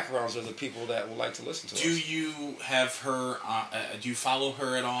the backgrounds of the people that would like to listen to us. Do you have her, do you follow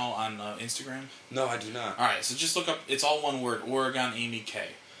her at all on Instagram? No, I do not. All right, so just look up, it's all one word, Oregon Amy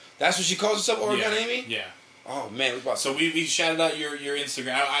K. That's what she calls herself, Oregon Amy? Yeah. Oh, man. So we shouted out your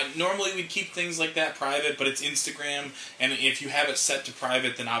Instagram. Normally we'd keep things like that private, but it's Instagram, and if you have it set to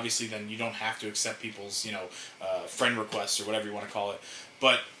private, then obviously you don't have to accept people's, friend requests or whatever you want to call it.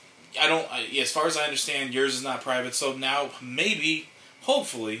 But as far as I understand, yours is not private, so now maybe,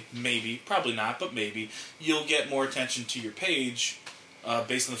 hopefully, maybe, probably not, but maybe, you'll get more attention to your page.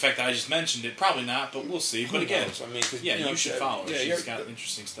 Based on the fact that I just mentioned it, probably not, but we'll see. But again, you should follow her. She's got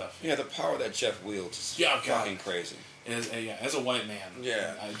interesting stuff. Yeah, the power that Jeff wields is fucking crazy. As a white man.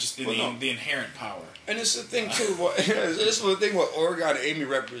 Yeah. Just the inherent power. And it's the thing, too. This is the thing what Oregon Amy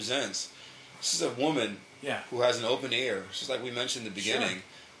represents. This is a woman who has an open ear, just like we mentioned in the beginning,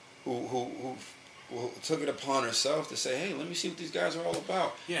 who took it upon herself to say, hey, let me see what these guys are all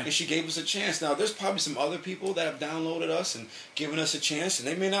about. Yeah. And she gave us a chance. Now, there's probably some other people that have downloaded us and given us a chance, and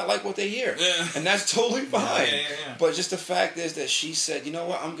they may not like what they hear. Yeah. And that's totally fine. Yeah. But just the fact is that she said, you know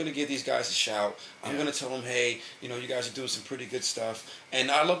what, I'm going to give these guys a shout. I'm going to tell them, hey, you guys are doing some pretty good stuff. And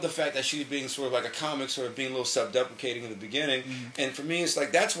I love the fact that she's being sort of like a comic, sort of being a little self-deprecating in the beginning. Mm-hmm. And for me, it's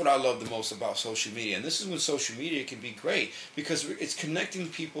that's what I love the most about social media. And this is when social media can be great, because it's connecting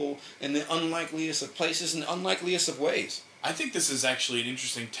people in the unlikeliest of places and unlikeliest of ways. I think this is actually an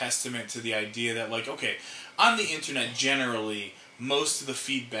interesting testament to the idea that, on the internet generally, most of the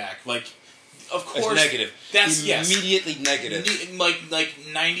feedback, of course, negative. That's immediately negative. Like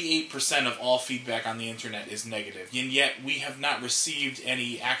 98% of all feedback on the internet is negative, and yet we have not received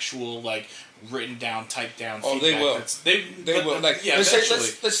any actual like written down, typed down. Oh, feedback. they will. They will. Like, let's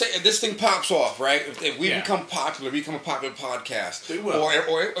say if this thing pops off, right? If we become popular, become a popular podcast, they will.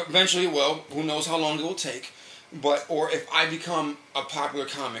 Or eventually it will. Who knows how long it will take? But or if I become a popular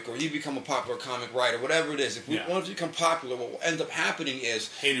comic, or you become a popular comic writer, whatever it is, if we want to become popular, what will end up happening is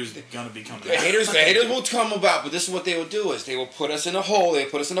haters gonna become haters will come about. But this is what they will do: is they will put us in a hole, they will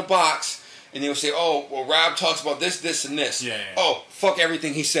put us in a box, and they will say, "Oh, well, Rob talks about this, this, and this. Oh, fuck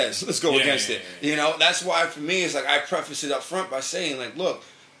everything he says. Let's go against it." You know, that's why for me, it's like I preface it up front by saying, like, look,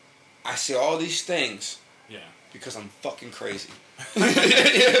 I say all these things, because I'm fucking crazy.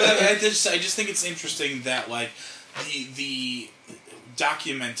 I just think it's interesting that like the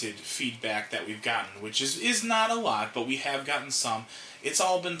documented feedback that we've gotten, which is not a lot, but we have gotten some. It's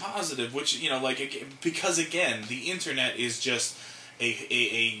all been positive, which because again, the internet is just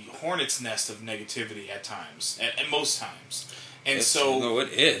a hornet's nest of negativity at times, at most times. And no,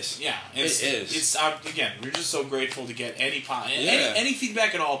 it is. Yeah, it is. It's again, we're just so grateful to get any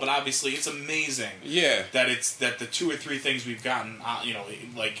feedback at all. But obviously, it's amazing. That the 2 or 3 things we've gotten,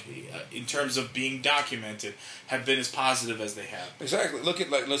 in terms of being documented, have been as positive as they have. Exactly. Look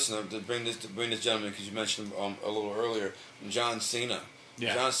at listen to bring this gentleman, because you mentioned him a little earlier, John Cena.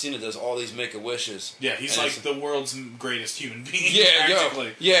 Yeah. John Cena does all these Make-A-Wishes. Yeah, he's like the world's greatest human being.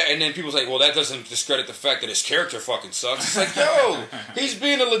 Yeah, and then people's like, well, that doesn't discredit the fact that his character fucking sucks. It's like, yo, he's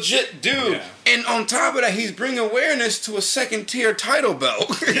being a legit dude. Yeah. And on top of that, he's bringing awareness to a second-tier title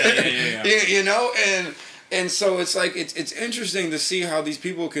belt. You know? And so it's like, it's interesting to see how these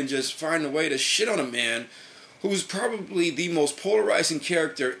people can just find a way to shit on a man who's probably the most polarizing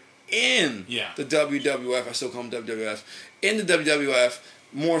character in the WWF. I still call him WWF. In the WWF,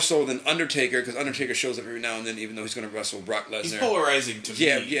 more so than Undertaker, because Undertaker shows up every now and then, even though he's going to wrestle Brock Lesnar. He's polarizing to me.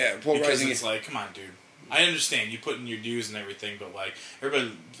 Yeah, polarizing. Because it's like, come on, dude. I understand you put in your dues and everything, but like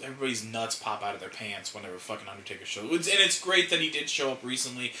everybody's nuts pop out of their pants whenever fucking Undertaker shows. And it's great that he did show up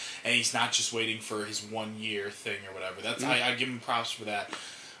recently, and he's not just waiting for his 1 year thing or whatever. That's I give him props for that.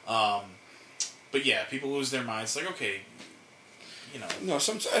 But yeah, people lose their minds. Like, okay. No,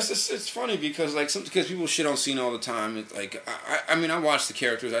 sometimes it's funny because because people shit on Cena all the time. It's like I mean I watch the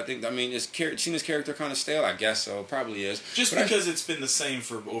characters. Is Cena's character kind of stale? I guess so. It probably is. Just because it's been the same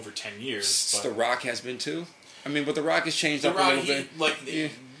for over 10 years. The Rock has been too. I mean, but the Rock has changed up a little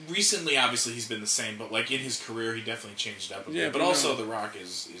bit. Recently, obviously, he's been the same, but like in his career, he definitely changed up a bit. But also, The Rock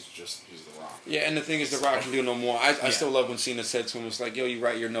is The Rock. Yeah, and the thing is, The Rock can do no more. I still love when Cena said to him, "It's like, yo, you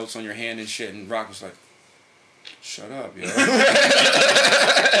write your notes on your hand and shit," and Rock was like, "Shut up, yo." No,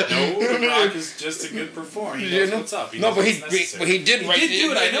 The Rock is just a good performer. He knows what's up. But he did do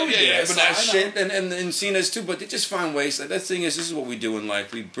it. I know he did. But that shit, and Cena's too. But they just find ways. Like, that thing is, this is what we do in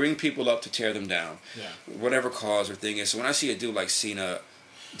life. We bring people up to tear them down. Yeah. Whatever cause or thing is. So when I see a dude like Cena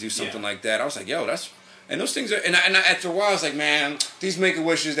do something like that, I was like, yo, that's. And those things are, and after a while, I was like, man, these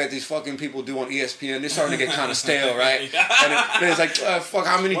Make-A-Wishes that these fucking people do on ESPN, they're starting to get kind of stale, right? And it's like, fuck,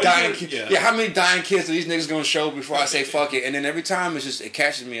 how many dying kids? Yeah, how many dying kids are these niggas gonna show before I say fuck it? And then every time, it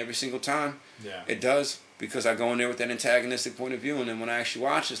catches me every single time. Yeah, it does, because I go in there with that antagonistic point of view, and then when I actually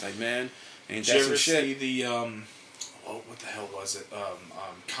watch, it's like, man, ain't that some shit? Did you ever see the what the hell was it?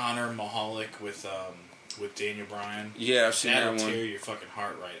 Conor Mahalik with Daniel Bryan. Yeah, I've seen that one. That'll tear your fucking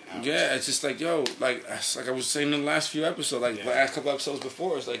heart right out. Yeah, it's just like, yo, like I was saying in the last few episodes, the last couple episodes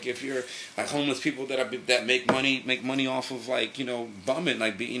before, it's like if you're like homeless people that make money off of bumming,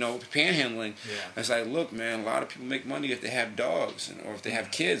 panhandling. Yeah. It's like, look, man, a lot of people make money if they have dogs or if they have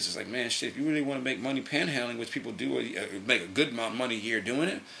kids. It's like, man, shit, if you really want to make money panhandling, which people do, make a good amount of money here doing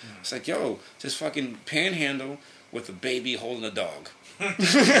it. It's like, yo, just fucking panhandle with a baby holding a dog.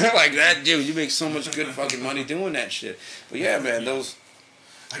 Like that, dude, you make so much good fucking money doing that shit. But yeah, man, those.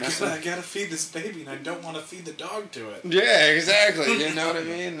 I gotta feed this baby, and I don't want to feed the dog to it. Yeah, exactly. You know what I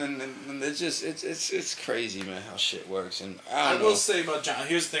mean? And it's just it's crazy, man, how shit works. And I will say about John.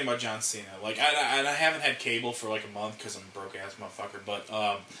 Here's the thing about John Cena. Like I haven't had cable for like a month because I'm a broke ass motherfucker. But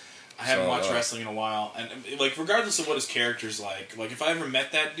I haven't watched wrestling in a while, and like regardless of what his character's like if I ever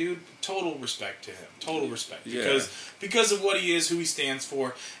met that dude, total respect to him, total respect because of what he is, who he stands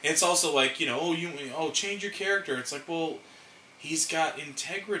for. And it's also like change your character. It's like, well, he's got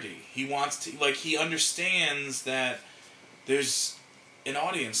integrity. He wants to he understands that there's an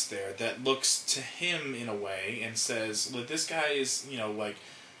audience there that looks to him in a way and says, "Look, this guy is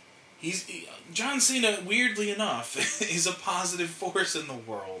John Cena, weirdly enough, is a positive force in the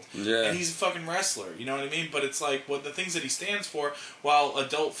world. Yeah. And he's a fucking wrestler, you know what I mean? But it's like, what the things that he stands for, while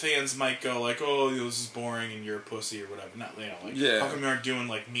adult fans might go like, oh, this is boring and you're a pussy or whatever. Not, how come you aren't doing,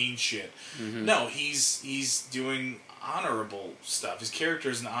 like, mean shit? Mm-hmm. No, he's doing honorable stuff. His character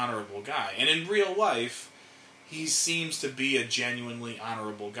is an honorable guy. And in real life, he seems to be a genuinely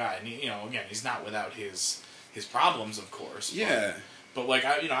honorable guy. And, again, he's not without his problems, of course. Yeah. But like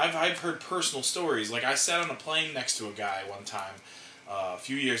I've heard personal stories. Like I sat on a plane next to a guy one time, a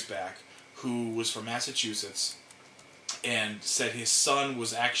few years back, who was from Massachusetts, and said his son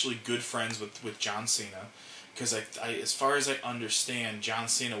was actually good friends with John Cena, because I as far as I understand, John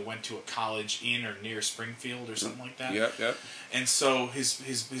Cena went to a college in or near Springfield or something like that. Yep. And so his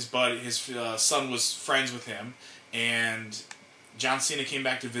son was friends with him, and John Cena came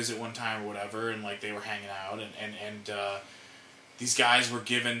back to visit one time or whatever, and like they were hanging out, and these guys were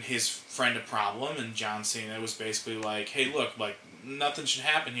giving his friend a problem, and John Cena was basically like, hey, look, like, nothing should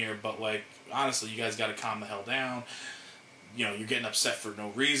happen here, but, like, honestly, you guys gotta calm the hell down. You're getting upset for no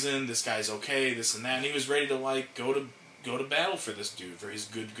reason. This guy's okay, this and that. And he was ready to, like, go to battle for this dude, for his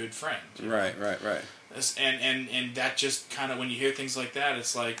good friend. Right. And that just kind of, when you hear things like that,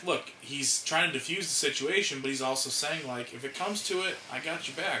 it's like, look, he's trying to defuse the situation, but he's also saying, like, if it comes to it, I got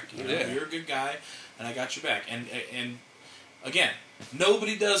your back. You're a good guy, and I got your back. And again,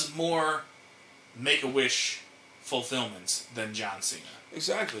 nobody does more Make-A-Wish fulfillments than John Cena.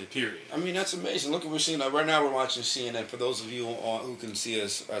 Exactly. Period. I mean, that's amazing. Look, we're seeing right now. We're watching CNN. For those of you who can see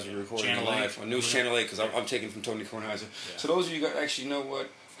us as we're recording live on News Channel 8, because I'm taking from Tony Kornheiser. Yeah. So those of you guys actually know what.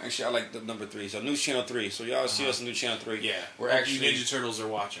 Actually, I like the number 3. So News Channel 3. So y'all see us on News Channel 3. Yeah. We're actually Ninja Turtles are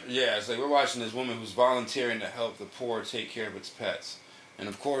watching. Yeah, it's like we're watching this woman who's volunteering to help the poor take care of its pets, and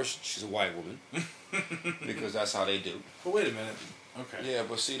of course she's a white woman. Because that's how they do. But wait a minute. Okay. Yeah,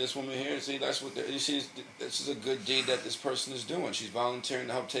 but see this woman here. See, that's what you see. This is a good deed that this person is doing. She's volunteering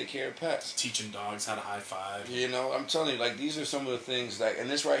to help take care of pets. Teaching dogs how to high five. I'm telling you, like these are some of the things that. And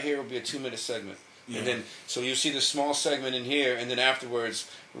this right here will be a 2-minute segment. Yeah. And then, so you'll see this small segment in here, and then afterwards,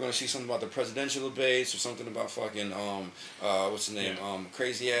 we're going to see something about the presidential debates, or something about fucking, what's the name,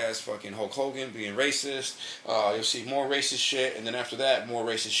 crazy ass fucking Hulk Hogan being racist. You'll see more racist shit, and then after that, more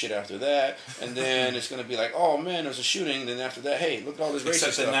racist shit after that. And then it's going to be like, oh man, there's a shooting, and then after that, hey, look at all this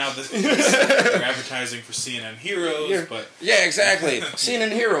racist stuff. Except that now they're advertising for CNN Heroes, but... Yeah, exactly.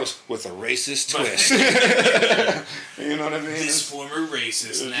 CNN Heroes with a racist twist. You know what I mean? This former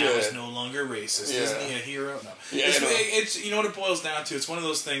racist now is no longer racist. Yeah. Isn't he a hero? No. Yeah, it's you know what it boils down to? It's one of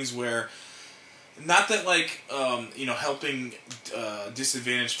those things where, not that like helping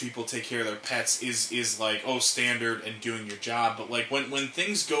disadvantaged people take care of their pets is like standard and doing your job, but like when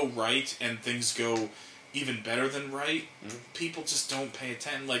things go right and things go even better than right, people just don't pay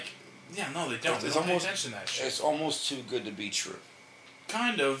attention. Like, they don't. They don't pay attention to that shit. It's almost too good to be true.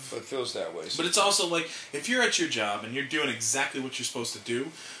 Kind of. It feels that way. But it's also like, if you're at your job and you're doing exactly what you're supposed to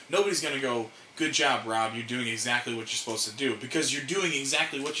do, nobody's going to go, good job, Rob, you're doing exactly what you're supposed to do. Because you're doing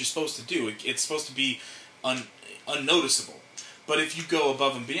exactly what you're supposed to do. It's supposed to be unnoticeable. But if you go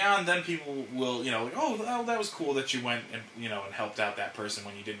above and beyond, then people will, like, oh, well, that was cool that you went and, and helped out that person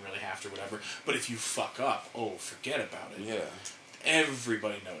when you didn't really have to, whatever. But if you fuck up, forget about it. Yeah.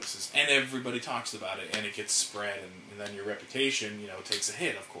 Everybody notices, and everybody talks about it, and it gets spread, and then your reputation, takes a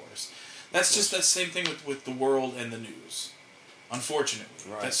hit, of course. That's just that same thing with the world and the news.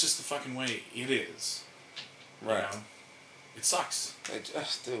 Unfortunately. Right. That's just the fucking way it is. Right. It sucks.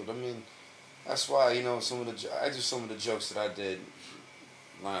 Dude, I mean, that's why, I do some of the jokes that I did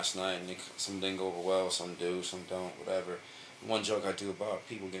last night, and some didn't go over well, some do, some don't, whatever. One joke I do about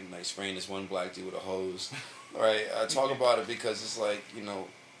people getting, like, spraying this one black dude with a hose. Right, I talk about it because it's like,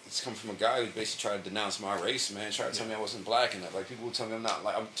 it's come from a guy who basically tried to denounce my race, man. Tried to tell me I wasn't black enough. Like, people would tell me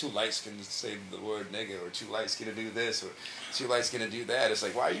I'm too light-skinned to say the word nigga, or too light-skinned to do this, or too light-skinned to do that. It's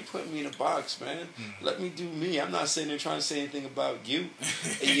like, why are you putting me in a box, man? Let me do me. I'm not sitting there trying to say anything about you,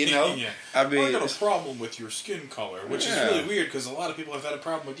 Yeah. I mean, I got a problem with your skin color, which is really weird, because a lot of people have had a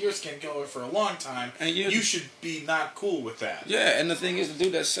problem with your skin color for a long time, and you should be not cool with that. Yeah, and the thing is, the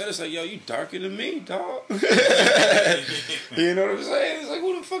dude that said it's like, yo, you darker than me, dog. You know what I'm saying? It's like,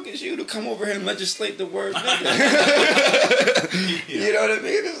 who the fuck is you to come over here and legislate the word nigga? You know what I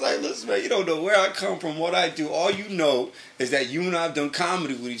mean? It's like, listen, man, you don't know where I come from, what I do. All you know is that you and I have done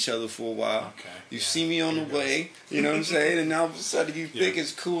comedy with each other for a while. Okay. You see me on the way, you know what I'm saying? And now all of a sudden you think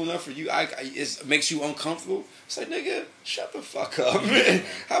it's cool enough for you. It makes you uncomfortable. It's like, nigga, shut the fuck up, man.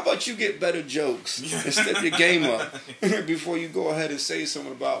 How about you get better jokes and step your game up before you go ahead and say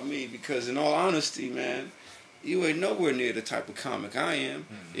something about me? Because in all honesty, man, You ain't nowhere near the type of comic I am,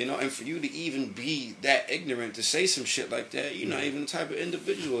 you know. And for you to even be that ignorant to say some shit like that, you're not even the type of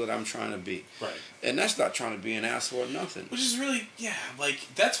individual that I'm trying to be. Right. And that's not trying to be an asshole or nothing. Which is really, like,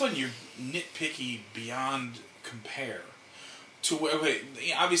 that's when you're nitpicky beyond compare. To wait,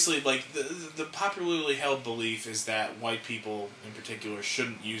 obviously, like, the popularly held belief is that white people, in particular,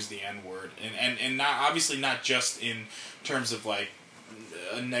 shouldn't use the N-word. And not, obviously not just in terms of, like,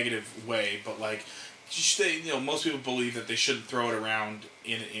 a negative way, but, like, most people believe that they shouldn't throw it around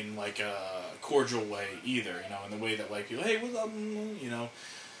in like a cordial way either, in the way that, like, people, hey, what's up,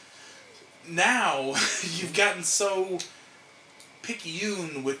 Now, you've gotten so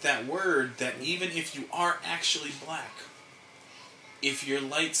picayune with that word that even if you are actually black, if you're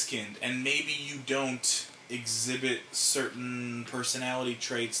light-skinned and maybe you don't exhibit certain personality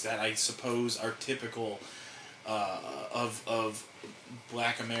traits that I suppose are typical of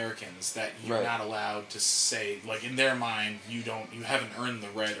black Americans, that you're not allowed to say, like, in their mind, you haven't earned the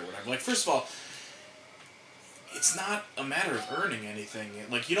right or whatever. Like, first of all, it's not a matter of earning anything.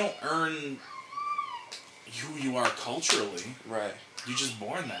 Like, you don't earn who you are culturally. Right. You're just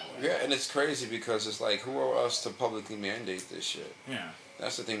born that way. Yeah, and it's crazy because it's like, who are us to publicly mandate this shit? Yeah.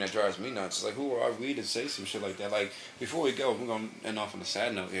 That's the thing that drives me nuts. It's like, who are we to say some shit like that? Like, before we go, we're going to end off on a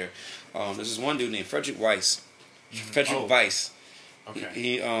sad note here. There's this one dude named Frederick Weiss. Frederick Weiss. Okay.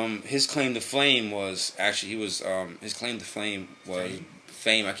 He his claim to fame was his claim to fame was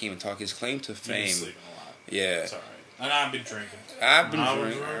fame. I can't even talk. His claim to fame. You've been sleeping a lot. Yeah. It's alright. And I've been drinking. I've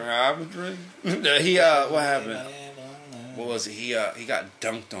been drinking. He what happened? What was it? He got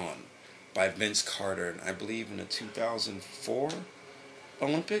dunked on by Vince Carter, I believe in the 2004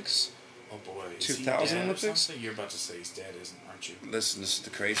 Olympics. Oh boy. 2000 Olympics? You're about to say he's dead, aren't you? Listen, this is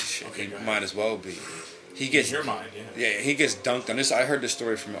the crazy shit. Okay, He might as well be. He gets in your mind, yeah. He gets dunked on. This I heard this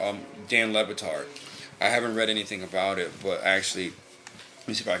story from Dan Le Batard. I haven't read anything about it, but actually, let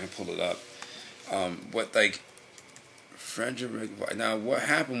me see if I can pull it up. Frederick. Now, what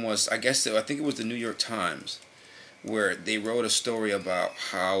happened was, I think it was the New York Times, where they wrote a story about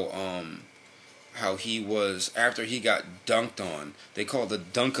how he was, after he got dunked on, they called the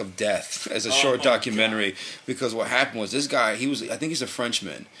Dunk of Death as a short documentary. God. Because what happened was, this guy, I think he's a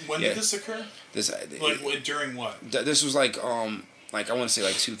Frenchman. When did this occur? During what? This was like I want to say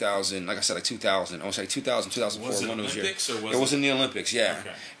like 2000, like I said, like 2000. I want to say 2000, 2004. Was it Olympics or was it was in the Olympics, yeah.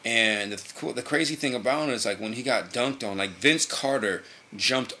 Okay. And the crazy thing about it is, like, when he got dunked on, like, Vince Carter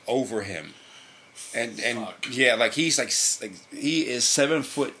jumped over him. And yeah, like, he's like he is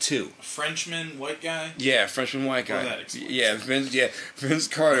 7'2". Frenchman, white guy. Yeah, Frenchman, white guy. Well, that explains. Yeah, Vince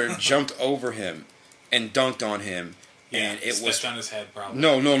Carter jumped over him and dunked on him. Yeah, and it was on his head, probably.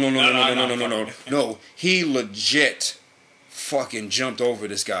 No. He legit fucking jumped over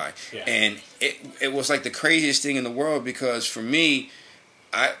this guy, and it was like the craziest thing in the world, because for me,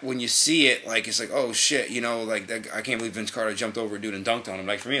 when you see it, like, it's like, oh shit, like, I can't believe Vince Carter jumped over a dude and dunked on him.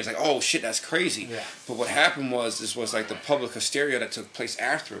 Like, for me, it's like, oh shit, that's crazy. Yeah. But what happened was, this was like the public hysteria that took place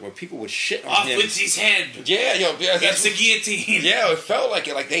after it, where people would shit on off him. Off Vince's head. Yeah, that's the guillotine. Yeah, it felt like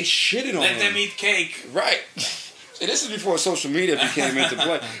it. Like, they shitted on him. Let them eat cake. Right. And this is before social media became into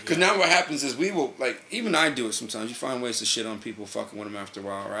play. Because now what happens is, we will, like, even I do it sometimes. You find ways to shit on people fucking with them after a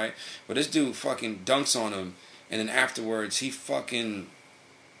while, right? But this dude fucking dunks on him, and then afterwards, he fucking,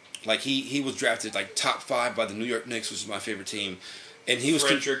 like, he was drafted, like, top 5 by the New York Knicks, which is my favorite team. And he was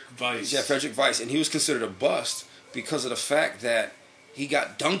Frederick Weiss. Yeah, Frederick Weiss. And he was considered a bust because of the fact that he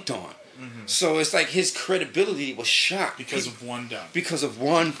got dunked on. Mm-hmm. So it's like his credibility was shot. Because of one dunk. Because of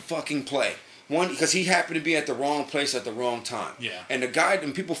one fucking play. Because he happened to be at the wrong place at the wrong time. Yeah. And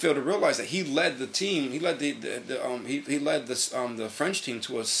people fail to realize that he led the team. He led the French team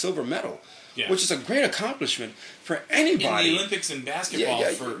to a silver medal. Yeah. Which is a great accomplishment for anybody. In the Olympics in basketball,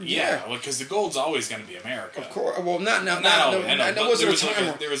 because the gold's always going to be America. Of course. Well, not always. There wasn't a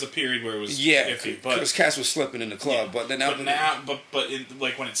time. There was a period where it was iffy, but because Cass was slipping in the club. Yeah, but then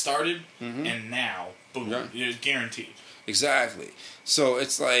like when it started, and now, boom, it's guaranteed. Exactly. So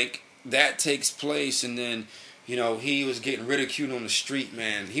it's like that takes place, and then, he was getting ridiculed on the street,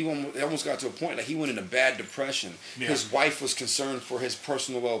 man. He almost got to a point that he went in a bad depression. Yeah. His wife was concerned for his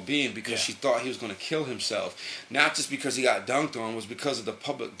personal well-being because she thought he was going to kill himself. Not just because he got dunked on, was because of the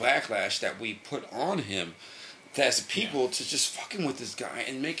public backlash that we put on him as people to just fucking with this guy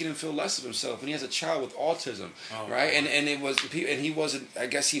and making him feel less of himself. And he has a child with autism, right? And he wasn't. I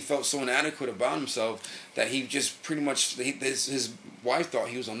guess he felt so inadequate about himself that he just pretty much his wife thought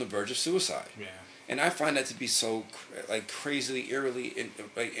he was on the verge of suicide. Yeah. And I find that to be so, like, crazily, eerily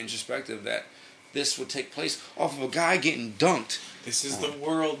introspective that this would take place off of a guy getting dunked. This is the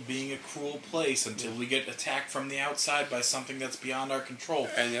world being a cruel place until we get attacked from the outside by something that's beyond our control.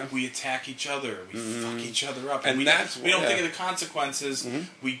 And we attack each other. We fuck each other up. And we don't think of the consequences.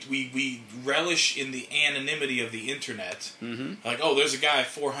 We relish in the anonymity of the internet. Like, oh, there's a guy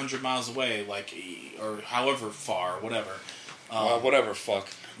 400 miles away, like, or however far, whatever. Whatever, fuck.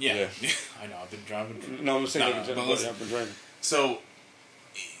 Yeah. I know, I've been driving. No, I'm saying I've been driving. So,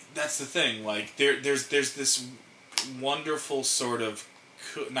 that's the thing. Like, there's this wonderful sort of,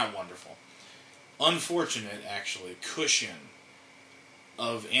 not wonderful, unfortunate actually, cushion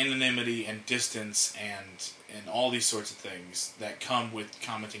of anonymity and distance and all these sorts of things that come with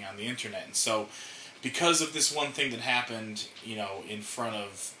commenting on the internet. And so, because of this one thing that happened, in front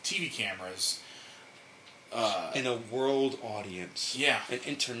of TV cameras, in a world audience, an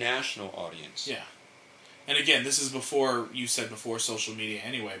international audience, and again, this is before social media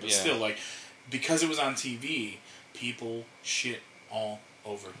anyway, but still, like, because it was on TV, people shit all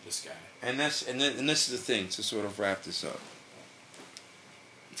over this guy. And this is the thing, to sort of wrap this up.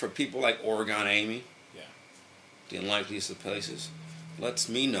 For people like Oregon Amy, the unlikeliest of places, lets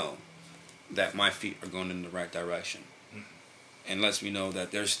me know that my feet are going in the right direction. And lets me know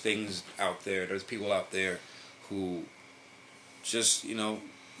that there's things out there, there's people out there who just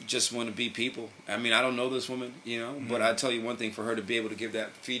want to be people. I mean, I don't know this woman, but I tell you one thing, for her to be able to give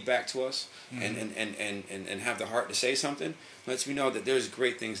that feedback to us and have the heart to say something, lets me know that there's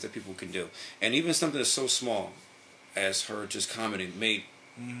great things that people can do. And even something that's so small as her just commenting made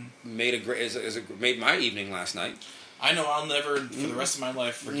my evening last night. I know I'll never, for the rest of my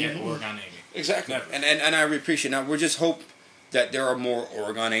life, forget Oregon Amy. Exactly. Never. And I appreciate it. Now, we just hope that there are more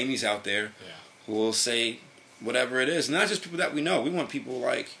Oregon Amy's out there who will say whatever it is. Not just people that we know. We want people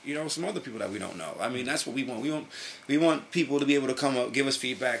like, some other people that we don't know. I mean, that's what we want. We want people to be able to come up, give us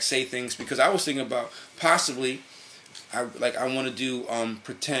feedback, say things. Because I was thinking about possibly, I want to do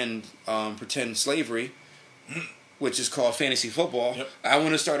pretend slavery, which is called fantasy football. Yep. I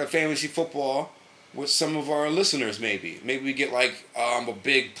want to start a fantasy football with some of our listeners, maybe. Maybe we get like a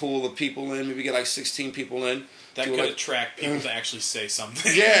big pool of people in. Maybe we get like 16 people in. That could attract people to actually say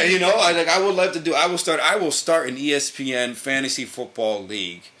something. Yeah, I would love to do. I will start an ESPN fantasy football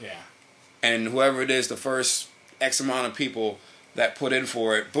league. Yeah. And whoever it is, the first X amount of people that put in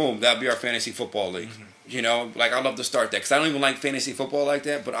for it, boom, that'll be our fantasy football league. I'd love to start that because I don't even like fantasy football like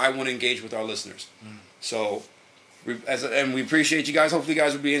that, but I want to engage with our listeners. So, we appreciate you guys. Hopefully, you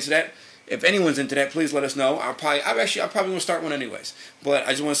guys will be into that. If anyone's into that, please let us know. I'll probably want to start one anyways. But I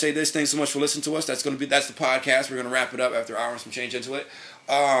just want to say this. Thanks so much for listening to us. That's the podcast. We're going to wrap it up after an hour and some change into it.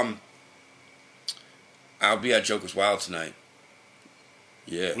 I'll be at Joker's Wild tonight.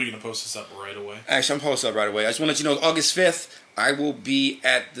 Yeah. We're going to post this up right away. Actually, I'm posting up right away. I just want to let you know, August 5th, I will be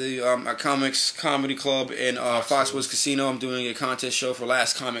at the Comics Comedy Club in Foxwoods Casino. I'm doing a contest show for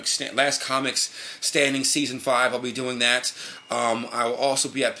Last Comics Standing Season 5. I'll be doing that. I will also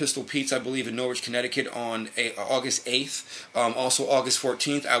be at Pistol Pete's, I believe, in Norwich, Connecticut on August 8th. Also, August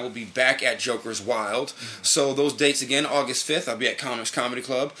 14th, I will be back at Joker's Wild. So those dates again, August 5th, I'll be at Comics Comedy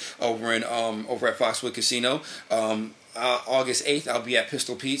Club over at Foxwoods Casino. August 8th, I'll be at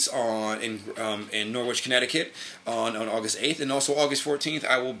Pistol Pete's in Norwich, Connecticut on August 8th. And also August 14th,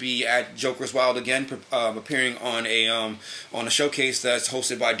 I will be at Joker's Wild again, appearing on a showcase that's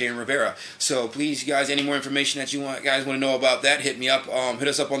hosted by Dan Rivera. So please, you guys, any more information that you guys want to know about that, hit me up, hit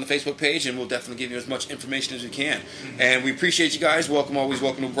us up on the Facebook page, and we'll definitely give you as much information as we can. And we appreciate you guys. Always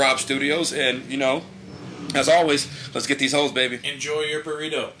welcome to Rob Studios. And, as always, let's get these hoes, baby. Enjoy your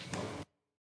burrito.